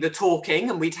doing the talking,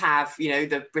 and we'd have,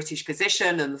 the British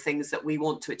position and the things that we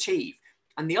want to achieve.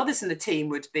 And the others in the team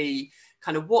would be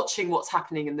kind of watching what's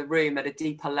happening in the room at a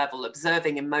deeper level,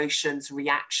 observing emotions,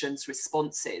 reactions,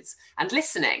 responses, and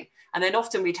listening. And then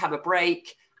often we'd have a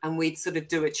break and we'd sort of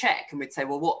do a check and we'd say,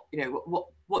 well,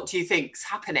 what do you think's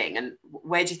happening? And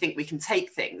where do you think we can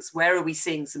take things? Where are we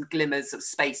seeing some glimmers of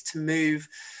space to move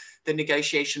the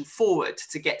negotiation forward,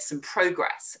 to get some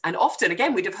progress? And often,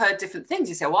 again, we'd have heard different things.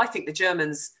 You say, well, I think the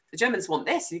Germans want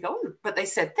this. And you go, oh, but they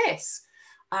said this.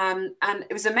 And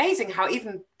it was amazing how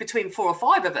even between 4 or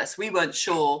 5 of us, we weren't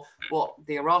sure what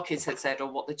the Iraqis had said or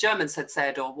what the Germans had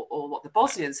said or what the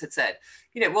Bosnians had said.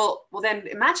 Well, then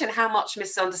imagine how much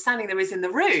misunderstanding there is in the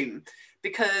room,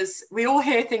 because we all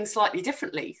hear things slightly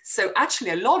differently. So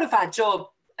actually a lot of our job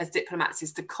as diplomats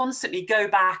is to constantly go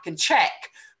back and check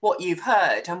what you've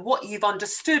heard and what you've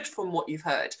understood from what you've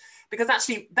heard. Because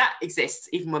actually that exists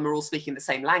even when we're all speaking the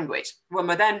same language. When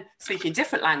we're then speaking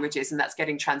different languages and that's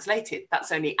getting translated,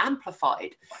 that's only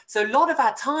amplified. So a lot of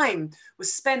our time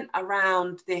was spent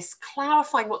around this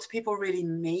clarifying what do people really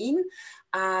mean,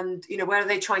 and where are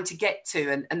they trying to get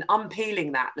to, and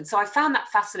unpeeling that. And so I found that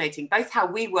fascinating, both how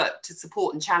we work to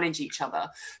support and challenge each other,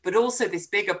 but also this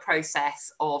bigger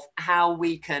process of how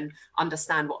we can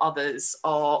understand what others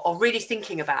are really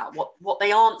thinking about, what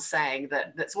they aren't saying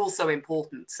that's also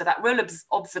important. So that real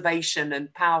observation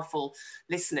and powerful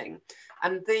listening.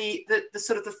 And the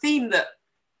sort of the theme that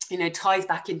ties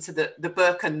back into the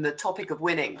book and the topic of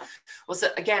winning was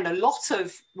that, again, a lot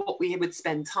of what we would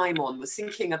spend time on was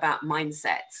thinking about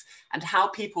mindsets and how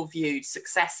people viewed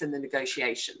success in the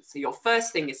negotiations. So your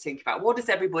first thing is think about, what does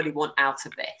everybody want out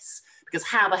of this? Because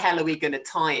how the hell are we going to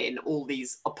tie in all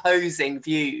these opposing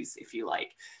views, if you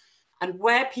like? And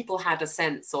where people had a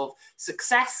sense of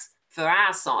success for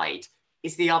our side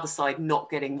is the other side not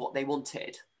getting what they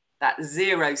wanted, that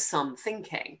zero-sum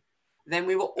thinking, then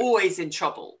we were always in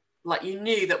trouble. Like, you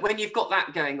knew that when you've got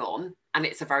that going on, and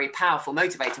it's a very powerful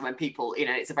motivator when people,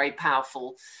 it's a very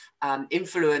powerful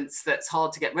influence that's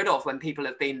hard to get rid of when people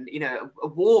have been, a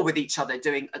war with each other,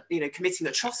 doing, committing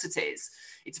atrocities.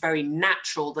 It's very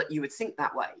natural that you would think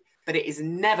that way, but it is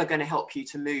never going to help you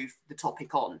to move the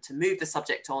topic on, to move the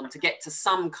subject on, to get to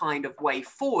some kind of way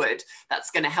forward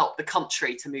that's going to help the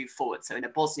country to move forward. So in a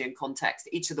Bosnian context,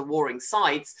 each of the warring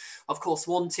sides, of course,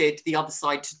 wanted the other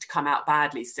side to come out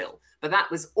badly still. But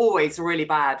that was always really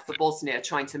bad for Bosnia,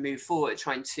 trying to move forward,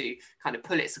 trying to kind of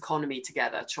pull its economy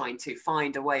together, trying to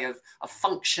find a way of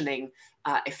functioning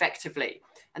effectively.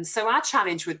 And so our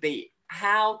challenge would be,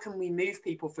 how can we move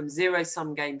people from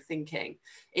zero-sum game thinking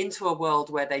into a world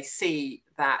where they see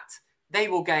that they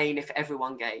will gain if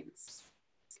everyone gains?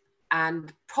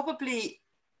 And probably,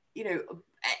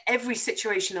 every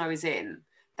situation I was in,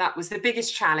 that was the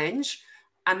biggest challenge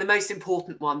and the most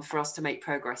important one for us to make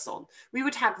progress on. We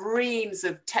would have reams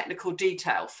of technical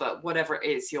detail for whatever it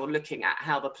is you're looking at,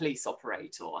 how the police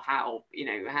operate, or how,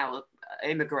 how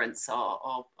immigrants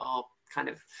are kind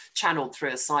of channeled through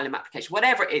asylum application,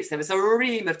 whatever it is. There was a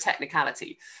ream of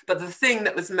technicality, but the thing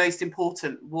that was most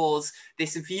important was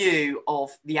this view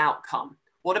of the outcome.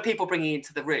 What are people bringing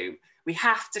into the room? We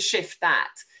have to shift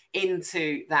that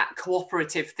into that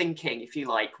cooperative thinking, if you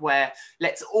like, where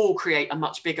let's all create a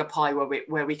much bigger pie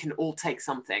where we can all take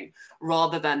something,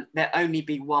 rather than there only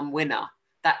be one winner.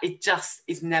 That it just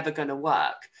is never going to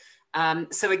work.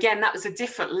 So again, that was a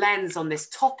different lens on this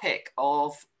topic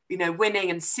of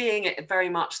winning, and seeing it very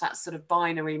much that sort of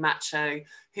binary macho,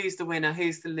 who's the winner,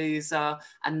 who's the loser,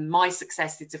 and my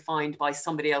success is defined by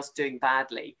somebody else doing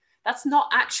badly. That's not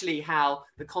actually how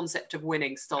the concept of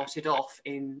winning started off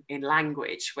in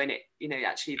language, when it,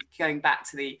 actually going back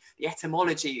to the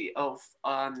etymology of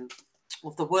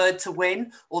the word to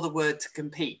win or the word to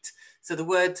compete. So the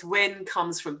word to win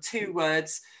comes from 2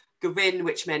 words, gewin,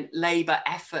 which meant labor,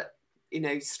 effort,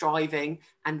 striving,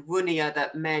 and wunia,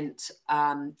 that meant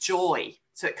joy.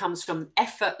 So it comes from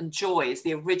effort and joy is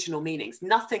the original meanings.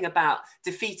 Nothing about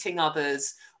defeating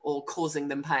others or causing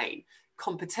them pain.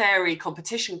 Competere,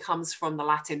 competition, comes from the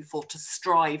Latin for to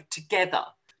strive together,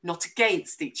 not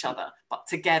against each other, but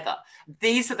together.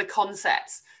 These are the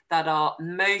concepts that are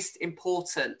most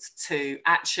important to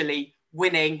actually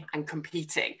winning and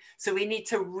competing. So we need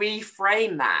to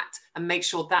reframe that and make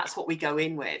sure that's what we go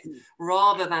in with,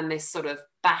 rather than this sort of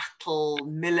battle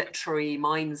military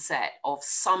mindset of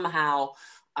somehow,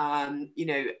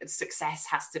 success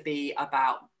has to be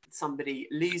about somebody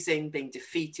losing, being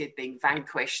defeated, being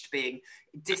vanquished, being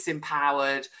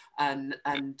disempowered and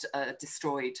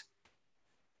destroyed.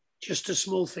 Just a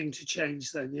small thing to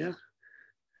change then, yeah?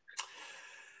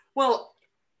 Well,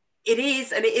 It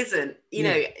is and it isn't. You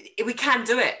know, we can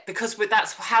do it because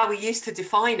that's how we used to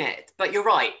define it. But you're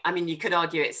right. I mean, you could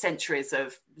argue it's centuries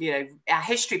of, you know, our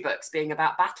history books being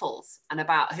about battles and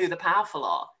about who the powerful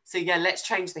are. So yeah, let's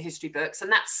change the history books,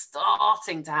 and that's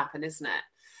starting to happen, isn't it?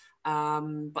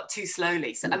 But too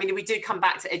slowly. So I mean, we do come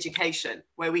back to education,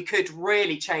 where we could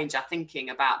really change our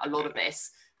thinking about a lot of this.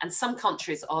 And some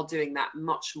countries are doing that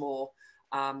much more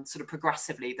sort of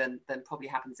progressively than probably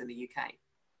happens in the UK.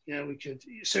 Yeah, we could.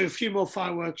 So a few more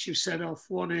fireworks you've set off.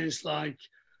 One is like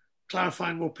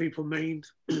clarifying what people mean.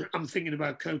 I'm thinking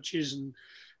about coaches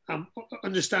and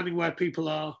understanding where people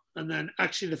are. And then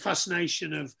actually the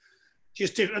fascination of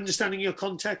just understanding your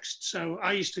context. So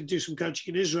I used to do some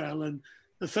coaching in Israel, and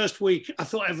the first week I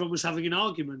thought everyone was having an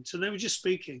argument and they were just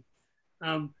speaking.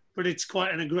 But it's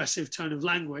quite an aggressive tone of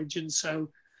language. And so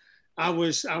I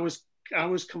was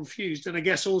confused. And I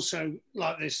guess also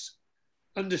like this,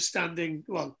 understanding,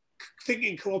 well,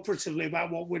 thinking cooperatively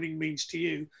about what winning means to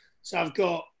you. So I've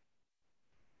got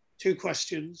two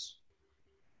questions.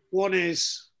 One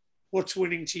is, what's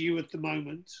winning to you at the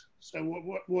moment? So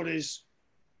what is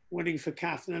winning for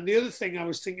Cath? And then the other thing I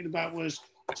was thinking about was,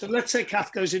 so let's say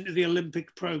Cath goes into the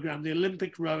Olympic program, the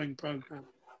Olympic rowing program.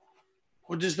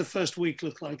 What does the first week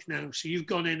look like now? So you've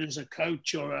gone in as a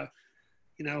coach or a,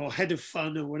 you know, or head of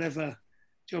fun or whatever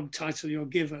job title you're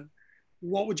given.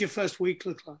 What would your first week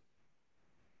look like?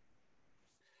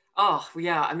 Oh,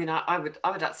 yeah. I mean, I would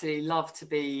absolutely love to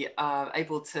be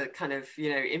able to kind of, you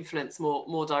know, influence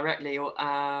more directly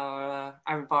our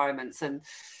environments. And,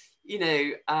 you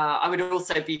know, I would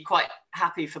also be quite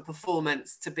happy for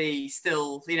performance to be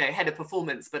still, you know, head of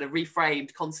performance, but a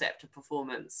reframed concept of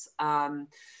performance.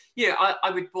 You know, I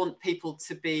would want people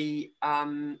to be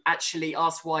actually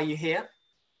asked why you're here.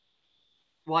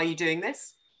 Why are you doing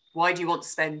this? Why do you want to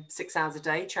spend 6 hours a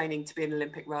day training to be an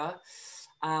Olympic rower?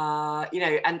 You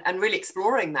know, and really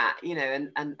exploring that, you know,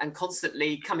 and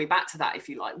constantly coming back to that, if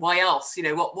you like. Why else? You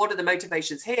know, what are the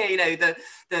motivations here? You know,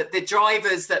 the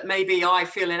drivers that maybe I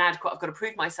feel inadequate, I've got to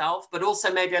prove myself, but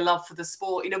also maybe a love for the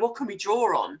sport. You know, what can we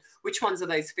draw on? Which ones are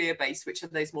those fear-based? Which are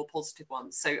those more positive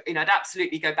ones? So, you know, I'd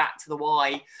absolutely go back to the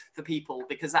why for people,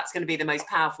 because that's going to be the most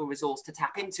powerful resource to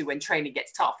tap into when training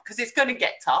gets tough, because it's going to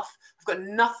get tough. I've got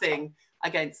nothing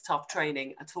against tough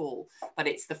training at all, but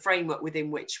it's the framework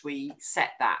within which we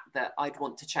set that I'd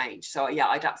want to change. So yeah,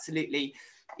 I'd absolutely,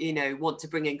 you know, want to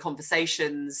bring in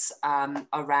conversations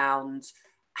around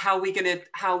how are we going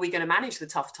to manage the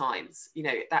tough times, you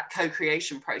know, that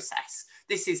co-creation process.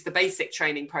 This is the basic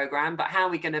training program, but how are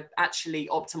we going to actually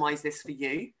optimize this for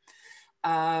you?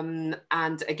 And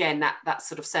again, that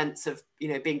sort of sense of, you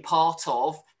know, being part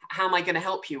of, how am I going to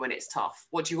help you when it's tough?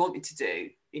 What do you want me to do?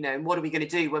 You know, and what are we going to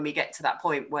do when we get to that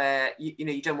point where, you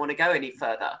know, you don't want to go any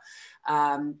further?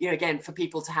 You know, again, for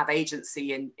people to have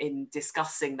agency in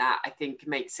discussing that, I think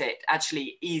makes it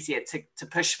actually easier to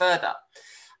push further.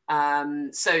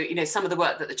 So, you know, some of the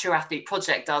work that the True Athlete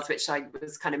Project does, which I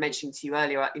was kind of mentioning to you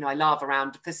earlier, you know, I love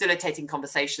around facilitating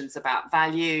conversations about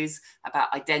values,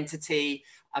 about identity,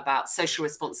 about social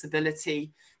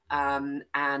responsibility,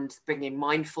 and bringing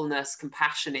mindfulness,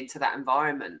 compassion into that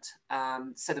environment,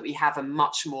 so that we have a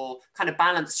much more kind of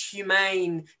balanced,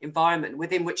 humane environment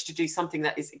within which to do something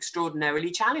that is extraordinarily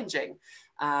challenging.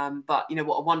 But, you know,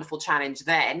 what a wonderful challenge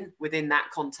then within that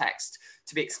context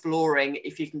to be exploring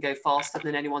if you can go faster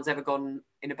than anyone's ever gone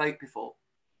in a boat before.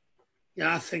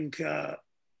 Yeah, I think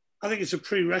it's a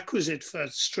prerequisite for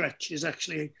stretch is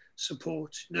actually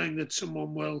support, knowing that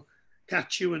someone will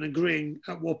catch you and agreeing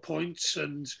at what points.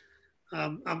 And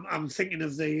I'm thinking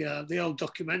of the old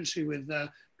documentary with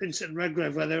Vincent and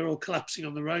Redgrave where they're all collapsing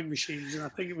on the rowing machines, and I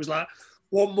think it was like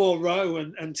one more row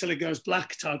until it goes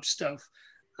black type stuff.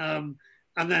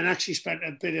 And then actually spent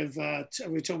a bit of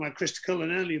we were talking about Krista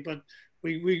Cullen earlier, but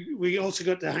we also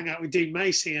got to hang out with Dean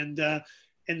Macey and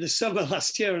in the summer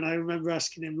last year, and I remember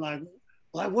asking him like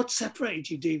what separated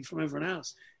you, Dean, from everyone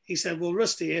else? He said, well,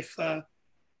 Rusty, if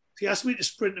you asked me to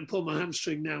sprint and pull my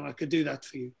hamstring now, I could do that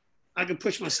for you. I could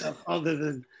push myself other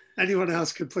than anyone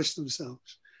else could push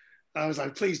themselves. I was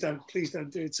like, please don't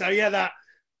do it. So yeah, that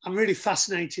I'm really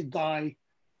fascinated by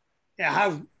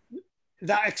how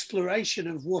that exploration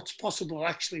of what's possible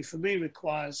actually for me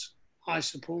requires high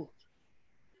support.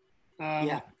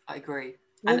 Yeah, I agree.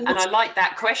 And I like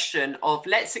that question of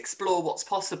let's explore what's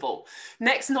possible.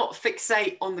 Next, not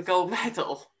fixate on the gold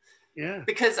medal. Yeah.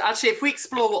 Because actually, if we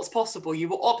explore what's possible, you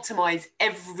will optimize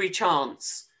every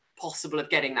chance possible of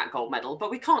getting that gold medal,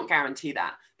 but we can't guarantee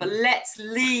that. But let's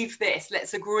leave this.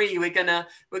 Let's agree we're gonna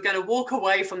walk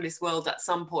away from this world at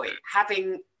some point,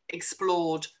 having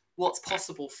explored what's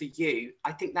possible for you.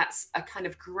 I think that's a kind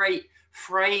of great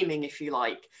framing, if you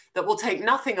like, that will take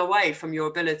nothing away from your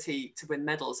ability to win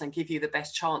medals and give you the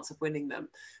best chance of winning them.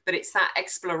 But it's that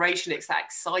exploration, it's that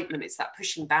excitement, it's that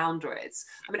pushing boundaries.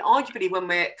 I mean, arguably, when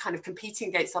we're kind of competing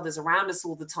against others around us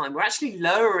all the time, we're actually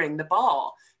lowering the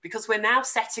bar, because we're now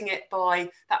setting it by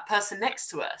that person next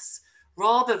to us,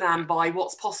 rather than by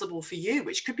what's possible for you,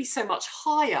 which could be so much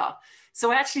higher. So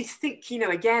I actually think, you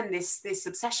know, again, this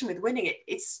obsession with winning,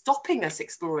 it's stopping us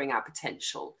exploring our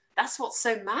potential. That's what's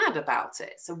so mad about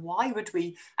it. So why would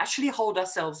we actually hold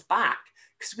ourselves back?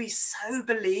 Because we so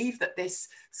believe that this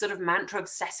sort of mantra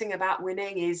obsessing about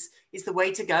winning is the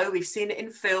way to go. We've seen it in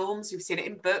films, we've seen it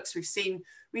in books, we've seen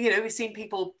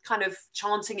people kind of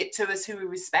chanting it to us who we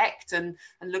respect and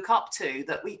look up to,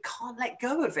 that we can't let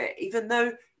go of it, even though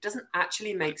it doesn't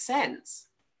actually make sense.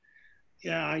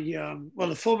 Yeah, well,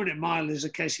 the 4-minute mile is a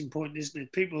case in point, isn't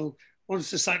it? People, once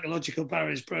the psychological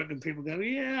barrier is broken, people go,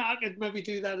 yeah, I could maybe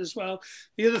do that as well.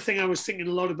 The other thing I was thinking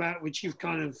a lot about, which you've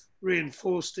kind of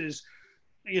reinforced, is,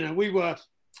 you know,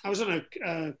 I was on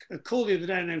a call the other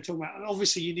day, and they were talking about,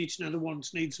 obviously you need to know the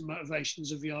wants, needs and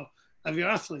motivations of your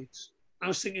athletes. I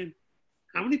was thinking,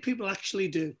 how many people actually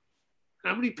do?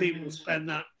 How many people spend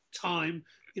that time?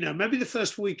 You know, maybe the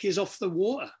first week is off the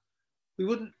water. We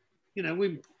wouldn't, you know,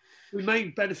 we may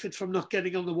benefit from not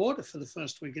getting on the water for the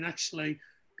first week and actually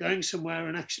going somewhere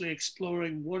and actually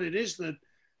exploring what it is that,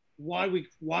 why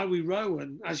we row.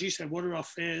 And as you said, what are our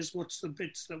fears? What's the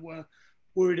bits that we're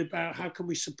worried about? How can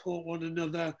we support one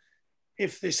another?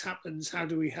 If this happens, how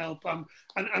do we help? And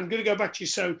I'm going to go back to you.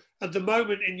 So at the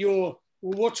moment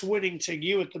what's winning to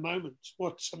you at the moment?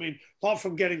 Apart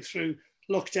from getting through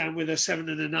lockdown with a 7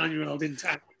 and a 9-year-old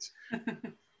intact.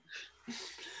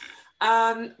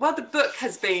 Well, the book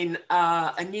has been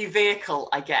a new vehicle,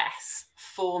 I guess,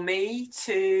 for me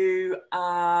to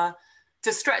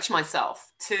stretch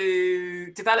myself,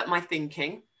 to develop my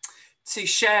thinking, to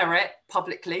share it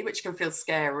publicly, which can feel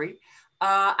scary,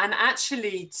 and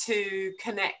actually to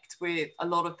connect with a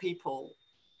lot of people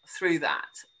through that.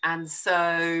 And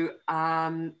so,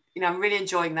 you know, I'm really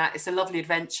enjoying that. It's a lovely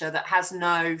adventure that has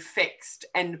no fixed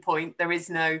endpoint. There is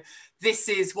no, this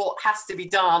is what has to be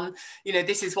done. You know,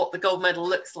 this is what the gold medal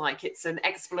looks like. It's an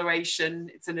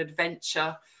exploration, it's an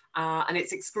adventure, and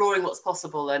it's exploring what's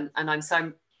possible. And I'm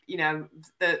so, you know,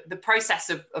 the process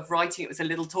of writing it was a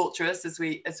little torturous, as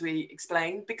we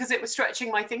explained, because it was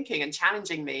stretching my thinking and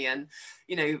challenging me, and,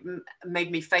 you know,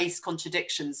 made me face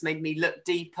contradictions, made me look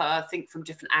deeper, think from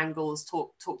different angles,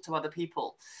 talk to other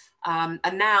people. And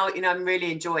now, you know, I'm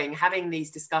really enjoying having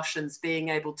these discussions, being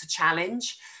able to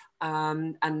challenge.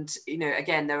 And, you know,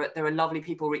 again, there are lovely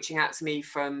people reaching out to me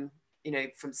from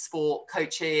sport,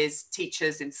 coaches,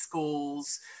 teachers in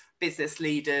schools, business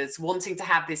leaders, wanting to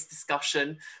have this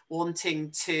discussion,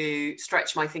 wanting to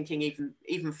stretch my thinking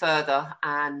even further,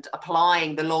 and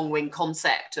applying the long wing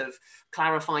concept of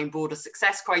clarifying broader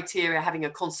success criteria, having a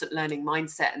constant learning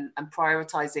mindset, and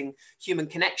prioritizing human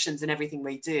connections in everything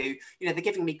we do. You know, they're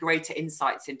giving me greater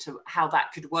insights into how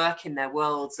that could work in their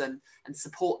worlds and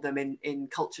support them in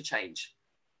culture change.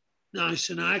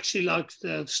 Nice. And I actually like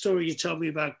the story you told me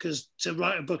about, because to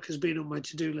write a book has been on my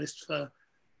to-do list for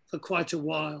quite a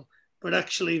while. But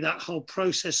actually that whole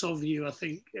process of you, I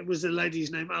think it was the lady's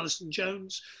name, Alison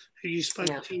Jones, who you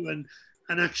spoke to,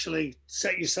 and actually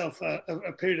set yourself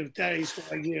a period of days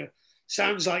where you,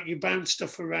 sounds like you bounced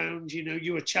stuff around, you know,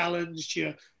 you were challenged,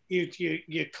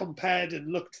 you compared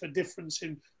and looked for difference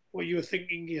in what you were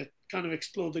thinking, you kind of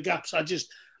explored the gaps.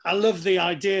 I love the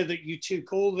idea that you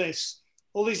took all these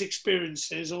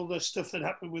experiences, all the stuff that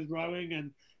happened with rowing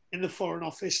and in the Foreign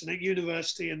Office and at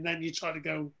university, and then you try to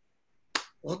go,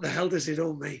 what the hell does it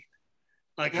all mean?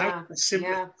 Like, how can I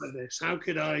simplify this? How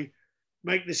could I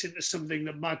make this into something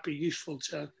that might be useful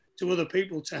to other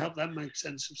people, to help them make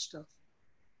sense of stuff?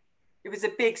 It was a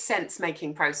big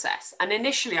sense-making process. And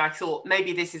initially I thought,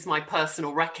 maybe this is my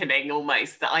personal reckoning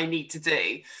almost that I need to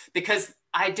do, because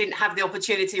I didn't have the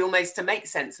opportunity almost to make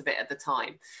sense of it at the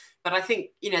time. But I think,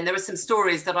 you know, there were some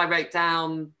stories that I wrote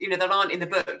down, you know, that aren't in the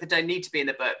book, that don't need to be in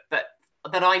the book, but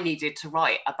that I needed to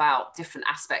write about different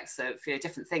aspects of, you know,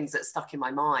 different things that stuck in my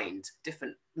mind,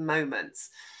 different moments.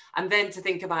 And then to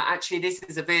think about, actually, this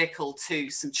is a vehicle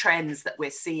to some trends that we're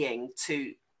seeing,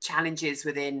 to challenges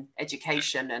within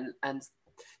education and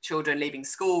children leaving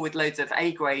school with loads of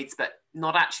A grades, but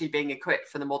not actually being equipped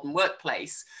for the modern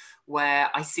workplace, where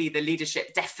I see the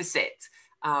leadership deficit,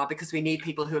 because we need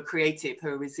people who are creative, who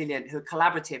are resilient, who are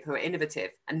collaborative, who are innovative.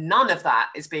 And none of that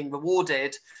is being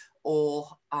rewarded or,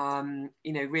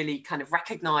 you know, really kind of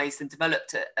recognized and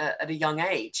developed at a young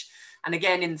age. And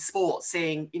again, in sports,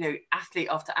 seeing, you know, athlete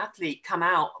after athlete come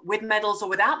out with medals or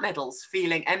without medals,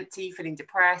 feeling empty, feeling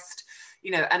depressed, you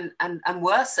know, and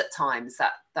worse at times,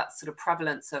 that sort of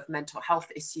prevalence of mental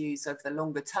health issues over the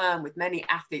longer term with many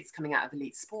athletes coming out of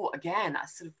elite sport. Again,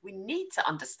 we need to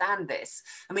understand this,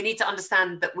 and we need to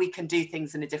understand that we can do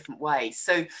things in a different way.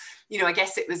 So, you know, I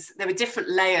guess there were different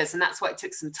layers, and that's why it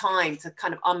took some time to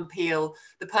kind of unpeel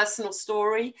the personal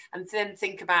story and then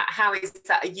think about how is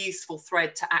that a useful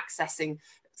thread to accessing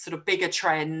sort of bigger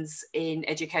trends in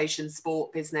education,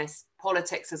 sport, business,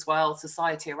 politics as well,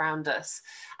 society around us.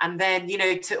 And then, you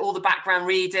know, to all the background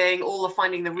reading, all the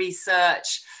finding the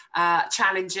research,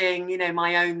 challenging, you know,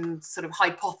 my own sort of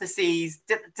hypotheses.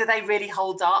 Do they really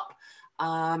hold up?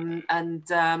 You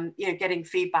know, getting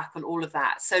feedback on all of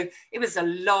that. So it was a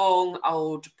long,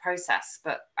 old process,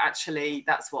 but actually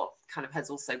that's what kind of has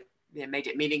also, you know, made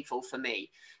it meaningful for me.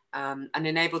 And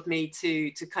enabled me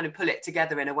to kind of pull it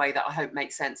together in a way that I hope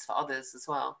makes sense for others as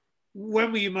well.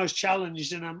 When were you most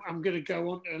challenged? And I'm going to go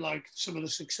on to like some of the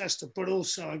success stuff, but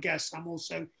also I guess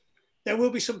there will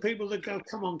be some people that go,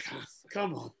 come on, Cath,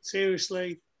 come on,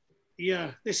 seriously.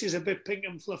 Yeah, this is a bit pink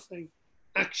and fluffy.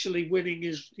 Actually winning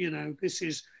is, you know,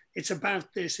 it's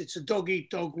about this. It's a dog eat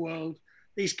dog world.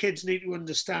 These kids need to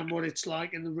understand what it's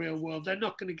like in the real world. They're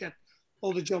not going to get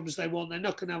all the jobs they want. They're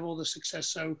not going to have all the success.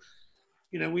 So,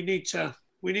 you know, we need to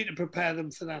prepare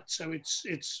them for that. So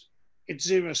it's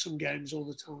zero-sum games all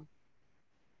the time.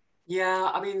 Yeah,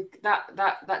 I mean that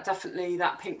definitely,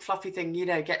 that pink fluffy thing, you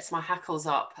know, gets my hackles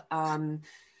up.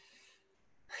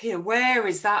 You know, where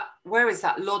is that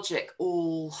logic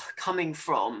all coming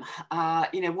from?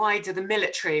 You know, why do the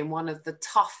military, in one of the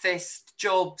toughest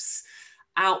jobs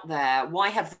out there, why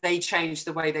have they changed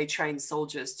the way they train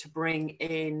soldiers to bring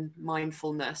in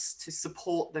mindfulness, to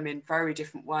support them in very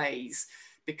different ways?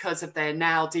 Because of their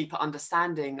now deeper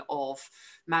understanding of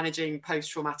managing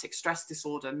post-traumatic stress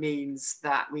disorder means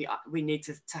that we need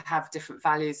to have different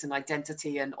values and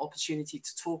identity and opportunity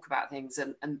to talk about things,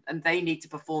 and they need to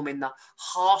perform in the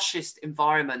harshest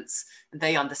environments, and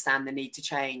they understand the need to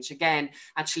change. Again,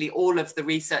 actually all of the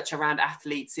research around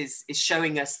athletes is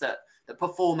showing us that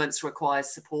performance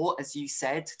requires support, as you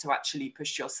said, to actually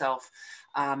push yourself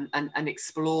and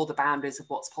explore the boundaries of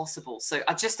what's possible. So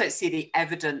I just don't see the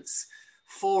evidence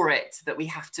for it that we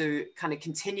have to kind of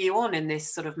continue on in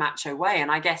this sort of macho way.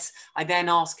 And I guess I then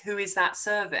ask, who is that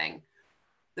serving?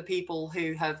 The people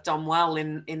who have done well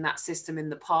in that system in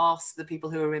the past, the people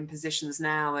who are in positions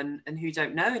now and who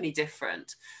don't know any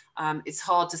different. It's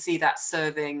hard to see that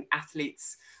serving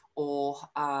athletes or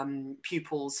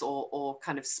pupils or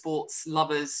kind of sports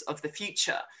lovers of the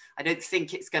future. I don't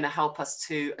think it's going to help us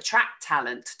to attract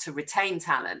talent, to retain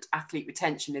talent. Athlete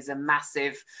retention is a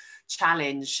massive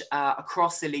challenge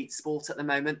across elite sport at the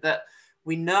moment that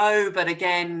we know, but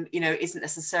again, you know, isn't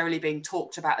necessarily being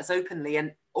talked about as openly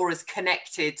and or as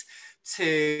connected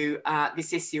to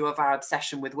this issue of our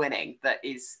obsession with winning. That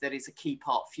is a key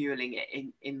part fueling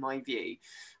it, in my view.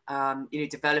 You know,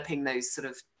 developing those sort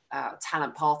of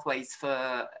talent pathways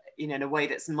for, you know, in a way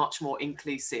that's much more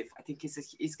inclusive, I think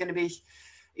is going to be,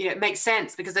 you know, it makes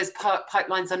sense because those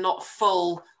pipelines are not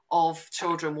full of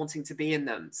children wanting to be in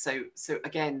them. So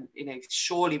again, you know,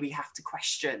 surely we have to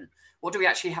question, what do we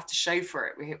actually have to show for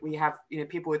it? We have, you know,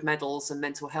 people with medals and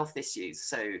mental health issues.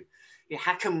 So, you know,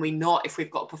 how can we not, if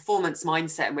we've got a performance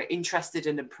mindset and we're interested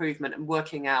in improvement and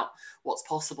working out what's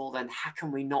possible, then how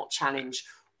can we not challenge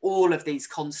all of these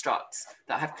constructs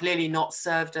that have clearly not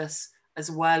served us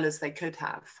as well as they could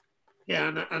have? Yeah,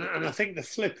 and I think the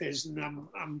flip is, and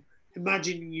I'm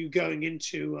imagining you going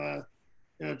into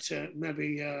to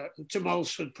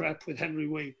Molesford Prep with Henry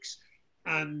Weeks,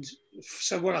 and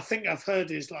so what I think I've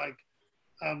heard is like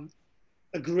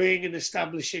agreeing and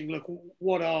establishing, look,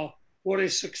 what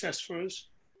is success for us,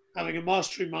 having a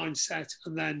mastery mindset,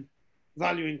 and then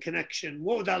valuing connection.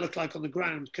 What would that look like on the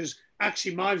ground? Because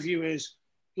actually my view is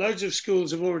loads of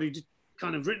schools have already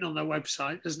kind of written on their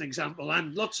website as an example,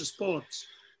 and lots of sports.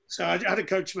 So I had a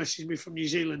coach message me from New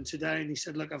Zealand today, and he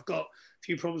said, look, I've got a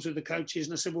few problems with the coaches.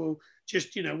 And I said, well,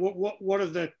 just, you know, what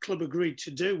have the club agreed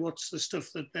to do? What's the stuff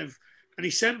that they've, and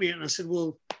he sent me it, and I said,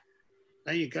 well,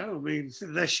 there you go. I mean,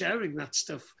 they're sharing that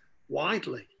stuff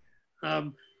widely.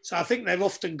 So I think they've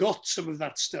often got some of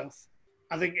that stuff.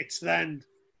 I think it's then,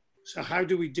 so how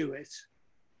do we do it?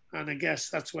 And I guess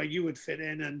that's where you would fit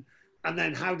in. And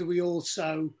then how do we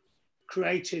also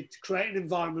create an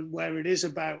environment where it is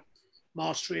about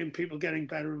mastery and people getting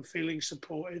better and feeling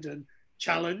supported and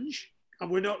challenge. And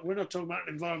we're not talking about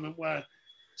an environment where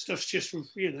stuff's just,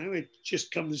 you know, it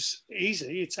just comes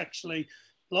easy. It's actually,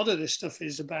 a lot of this stuff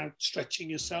is about stretching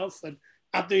yourself and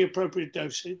at the appropriate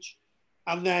dosage,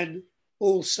 and then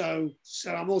also,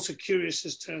 so I'm also curious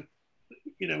as to,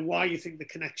 you know, why you think the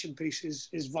connection piece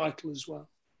is vital as well.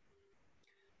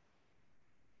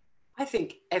 I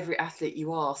think every athlete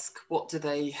you ask, what do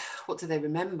they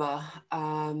remember?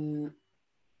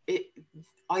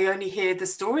 I only hear the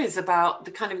stories about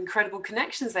the kind of incredible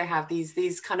connections they have,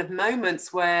 these kind of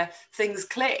moments where things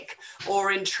click,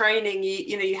 or in training,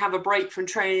 you have a break from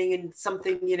training and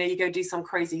something, you go do some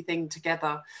crazy thing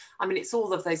together. I mean, it's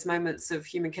all of those moments of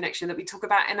human connection that we talk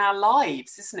about in our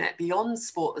lives, isn't it? Beyond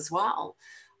sport as well.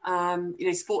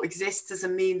 Sport exists as a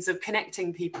means of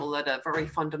connecting people at a very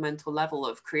fundamental level,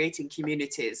 of creating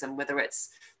communities, and whether it's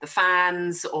the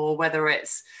fans or whether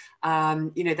it's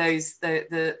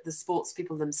the sports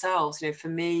people themselves. For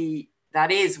me,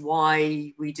 that is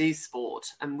why we do sport,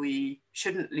 and we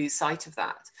shouldn't lose sight of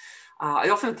that. I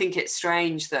often think it's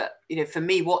strange that, for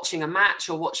me, watching a match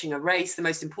or watching a race, the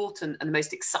most important and the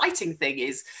most exciting thing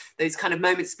is those kind of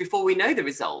moments before we know the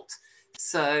result.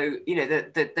 So,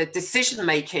 the decision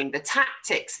making, the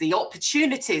tactics, the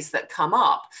opportunities that come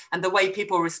up, and the way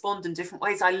people respond in different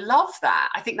ways. I love that.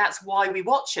 I think that's why we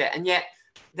watch it. And yet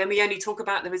then we only talk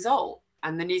about the result,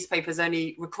 and the newspapers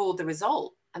only record the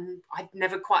result. And I'd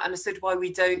never quite understood why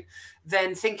we don't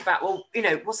then think about, well,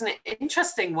 wasn't it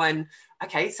interesting when,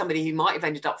 somebody who might have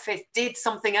ended up fifth did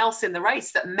something else in the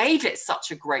race that made it such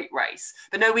a great race?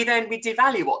 But no, we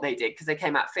devalue what they did because they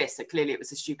came out fifth. So clearly it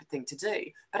was a stupid thing to do.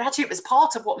 But actually it was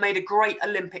part of what made a great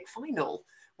Olympic final.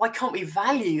 Why can't we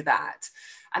value that?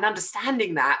 And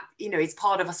understanding that, is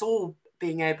part of us all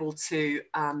being able to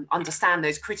understand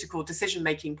those critical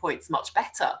decision-making points much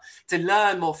better, to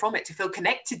learn more from it, to feel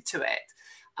connected to it.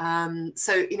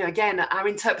 So, again, our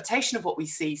interpretation of what we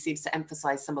see seems to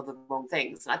emphasize some of the wrong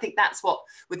things. And I think that's what,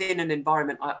 within an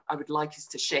environment, I would like us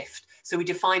to shift. So we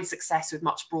define success with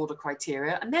much broader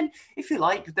criteria. And then, if you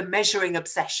like, the measuring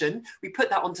obsession, we put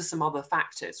that onto some other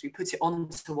factors. We put it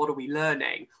onto what are we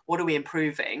learning? What are we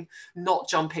improving? Not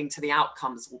jumping to the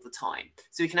outcomes all the time.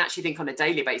 So we can actually think on a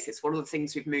daily basis, what are the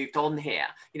things we've moved on here?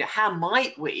 How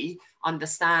might we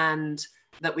understand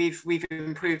that we've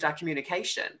improved our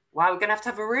communication? Wow, we're going to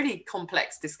have a really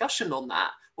complex discussion on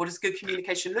that. What does good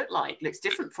communication look like? It looks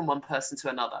different from one person to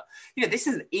another. This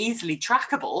isn't easily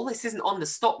trackable. This isn't on the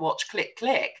stopwatch, click,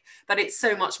 click, but it's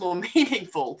so much more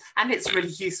meaningful, and it's really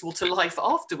useful to life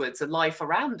afterwards and life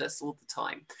around us all the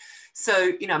time.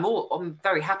 So, I'm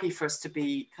very happy for us to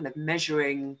be kind of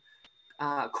measuring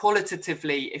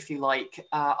qualitatively, if you like,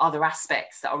 other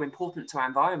aspects that are important to our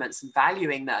environments, and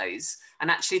valuing those, and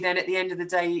actually then at the end of the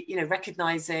day,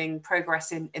 recognizing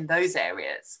progress in those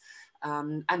areas,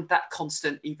 and that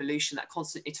constant evolution, that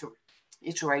constant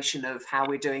iteration of how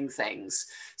we're doing things.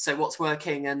 So what's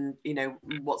working and,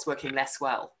 what's working less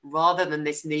well, rather than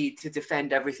this need to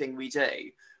defend everything we do.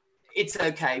 It's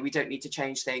okay, we don't need to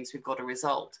change things, we've got a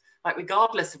result. Like,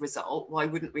 regardless of result, why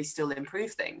wouldn't we still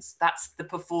improve things? That's the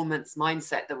performance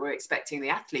mindset that we're expecting the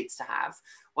athletes to have.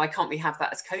 Why can't we have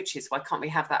that as coaches? Why can't we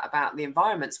have that about the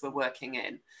environments we're working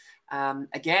in?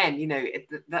 Again,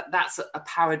 that's a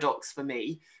paradox for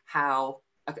me, how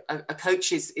a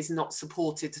coach is not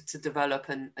supported to develop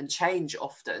and change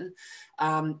often.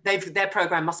 Their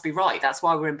program must be right. That's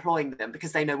why we're employing them,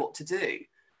 because they know what to do.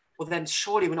 Well, then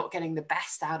surely we're not getting the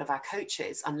best out of our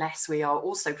coaches unless we are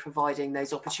also providing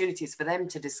those opportunities for them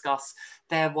to discuss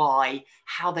their why,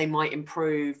 how they might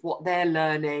improve, what they're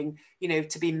learning,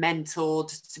 to be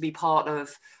mentored, to be part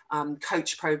of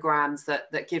coach programs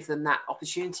that give them that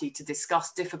opportunity to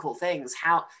discuss difficult things.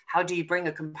 How do you bring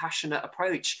a compassionate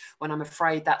approach when I'm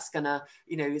afraid that's going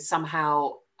to,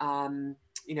 somehow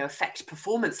affect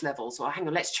performance levels? Or hang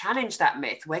on, let's challenge that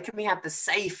myth. Where can we have the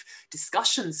safe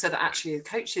discussions so that actually as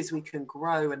coaches we can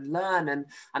grow and learn and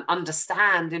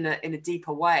understand in a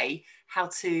deeper way how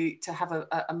to have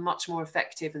a much more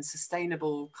effective and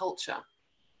sustainable culture?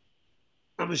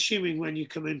 I'm assuming when you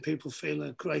come in, people feel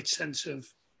a great sense of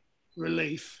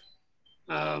relief,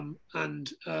 and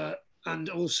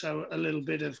also a little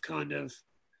bit of kind of,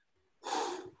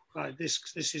 right, this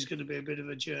is going to be a bit of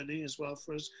a journey as well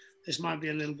for us. This might be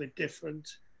a little bit different.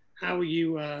 How are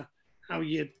you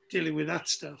dealing with that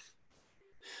stuff?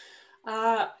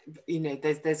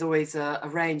 There's always a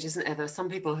range, isn't there? There's some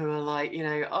people who are like,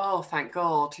 oh, thank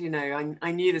God,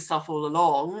 I knew this stuff all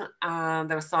along. And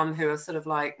there are some who are sort of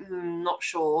like, not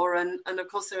sure. And of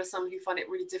course, there are some who find it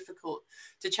really difficult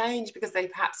to change because they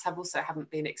perhaps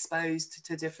haven't been exposed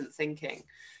to different thinking.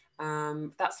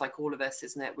 That's like all of us,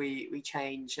 isn't it? We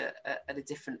change at a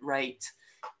different rate.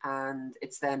 And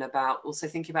it's then about also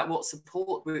thinking about what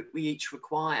support we each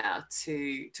require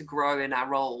to grow in our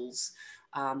roles.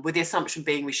 with the assumption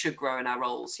being we should grow in our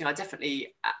roles. I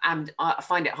definitely, and I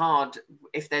find it hard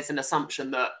if there's an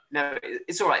assumption that, no,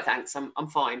 it's all right, thanks, I'm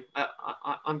fine,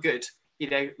 I'm good,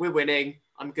 we're winning,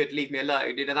 I'm good, leave me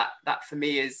alone. That for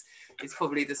me is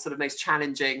probably the sort of most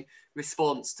challenging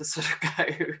response, to sort of go,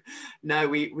 no,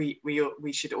 we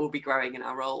should all be growing in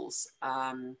our roles.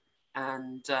 And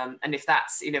if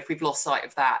that's, if we've lost sight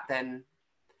of that, then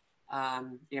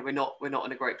we're not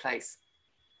in a great place.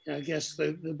 I guess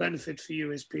the benefit for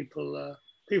you is people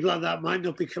like that might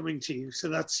not be coming to you, so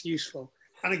that's useful.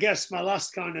 And I guess my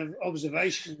last kind of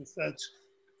observation is that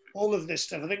all of this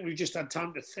stuff, I think we've just had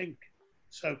time to think.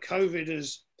 So COVID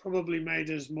has probably made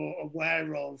us more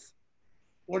aware of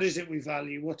what is it we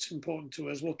value, what's important to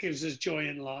us, what gives us joy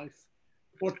in life,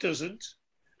 what doesn't.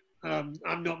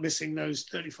 I'm not missing those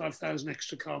 35,000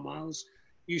 extra car miles.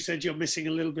 You said you're missing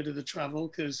a little bit of the travel,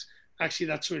 because actually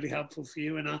that's really helpful for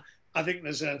you. And I think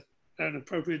there's an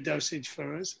appropriate dosage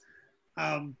for us.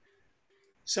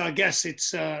 So I guess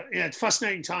it's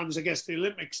fascinating times. I guess the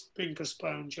Olympics being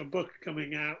postponed, your book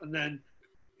coming out, and then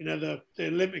the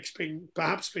Olympics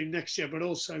perhaps being next year, but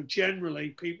also generally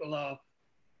people are,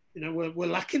 we're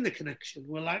lacking the connection.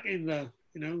 We're lacking the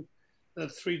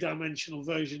three-dimensional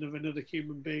version of another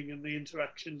human being, and the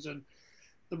interactions and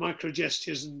the micro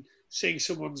gestures and seeing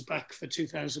someone's back for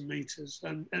 2,000 meters.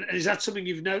 And is that something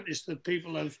you've noticed, that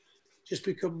people have just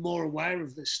become more aware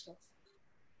of this stuff?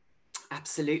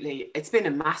 Absolutely. It's been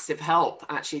a massive help,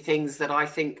 actually, things that I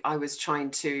think I was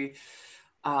trying to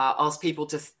ask people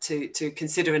to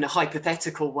consider in a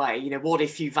hypothetical way. What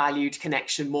if you valued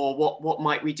connection more? What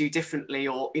might we do differently?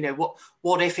 Or,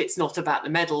 what if it's not about the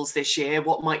medals this year?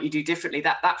 What might you do differently?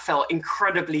 That felt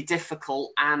incredibly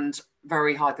difficult and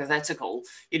very hypothetical.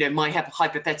 My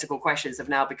hypothetical questions have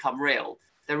now become real.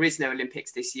 There is no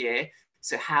Olympics this year.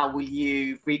 So how will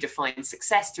you redefine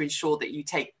success to ensure that you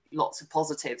take lots of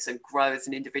positives and grow as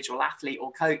an individual athlete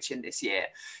or coach in this year?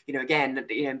 Again,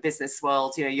 in business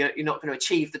world, you're not going to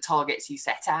achieve the targets you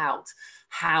set out.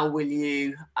 How will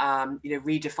you,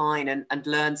 redefine and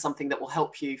learn something that will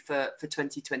help you for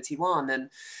 2021? And,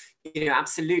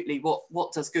 absolutely,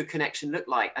 what does good connection look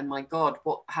like? And my God,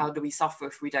 how do we suffer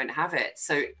if we don't have it?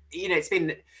 So, it's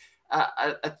been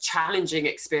a challenging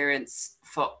experience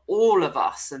for all of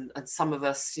us, and some of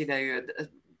us,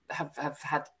 have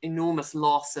had enormous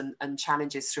loss and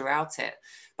challenges throughout it.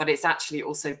 But it's actually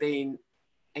also been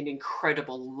an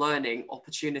incredible learning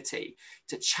opportunity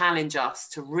to challenge us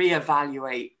to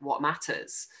reevaluate what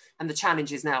matters. And the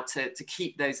challenge is now to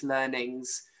keep those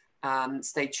learnings,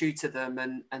 stay true to them,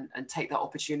 and take that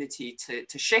opportunity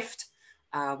to shift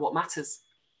what matters.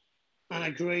 I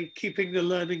agree. Keeping the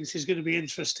learnings is going to be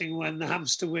interesting when the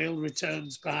hamster wheel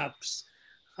returns, perhaps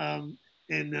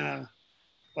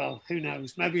well, who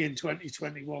knows? Maybe in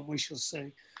 2021, we shall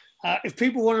see. If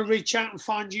people want to reach out and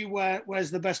find you, where's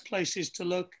the best places to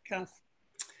look, Cath?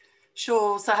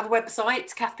 Sure. So I have a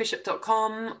website,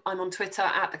 cathbishop.com. I'm on Twitter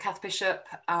at the Cath Bishop.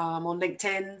 I'm on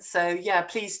LinkedIn. So yeah,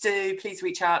 please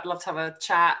reach out. I'd love to have a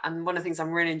chat. And one of the things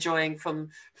I'm really enjoying from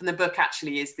the book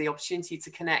actually is the opportunity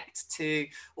to connect to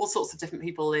all sorts of different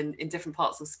people in different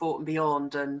parts of sport and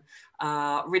beyond. And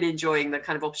really enjoying the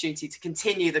kind of opportunity to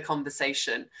continue the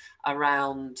conversation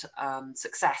around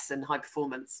success and high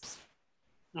performance.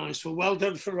 Nice. Well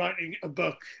done for writing a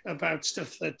book about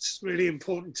stuff that's really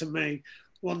important to me.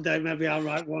 One day maybe I'll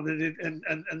write one,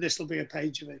 and this will be a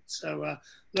page of it. So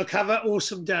look, have an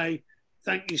awesome day.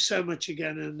 Thank you so much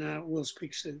again, and we'll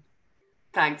speak soon.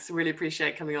 Thanks. Really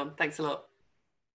appreciate coming on. Thanks a lot.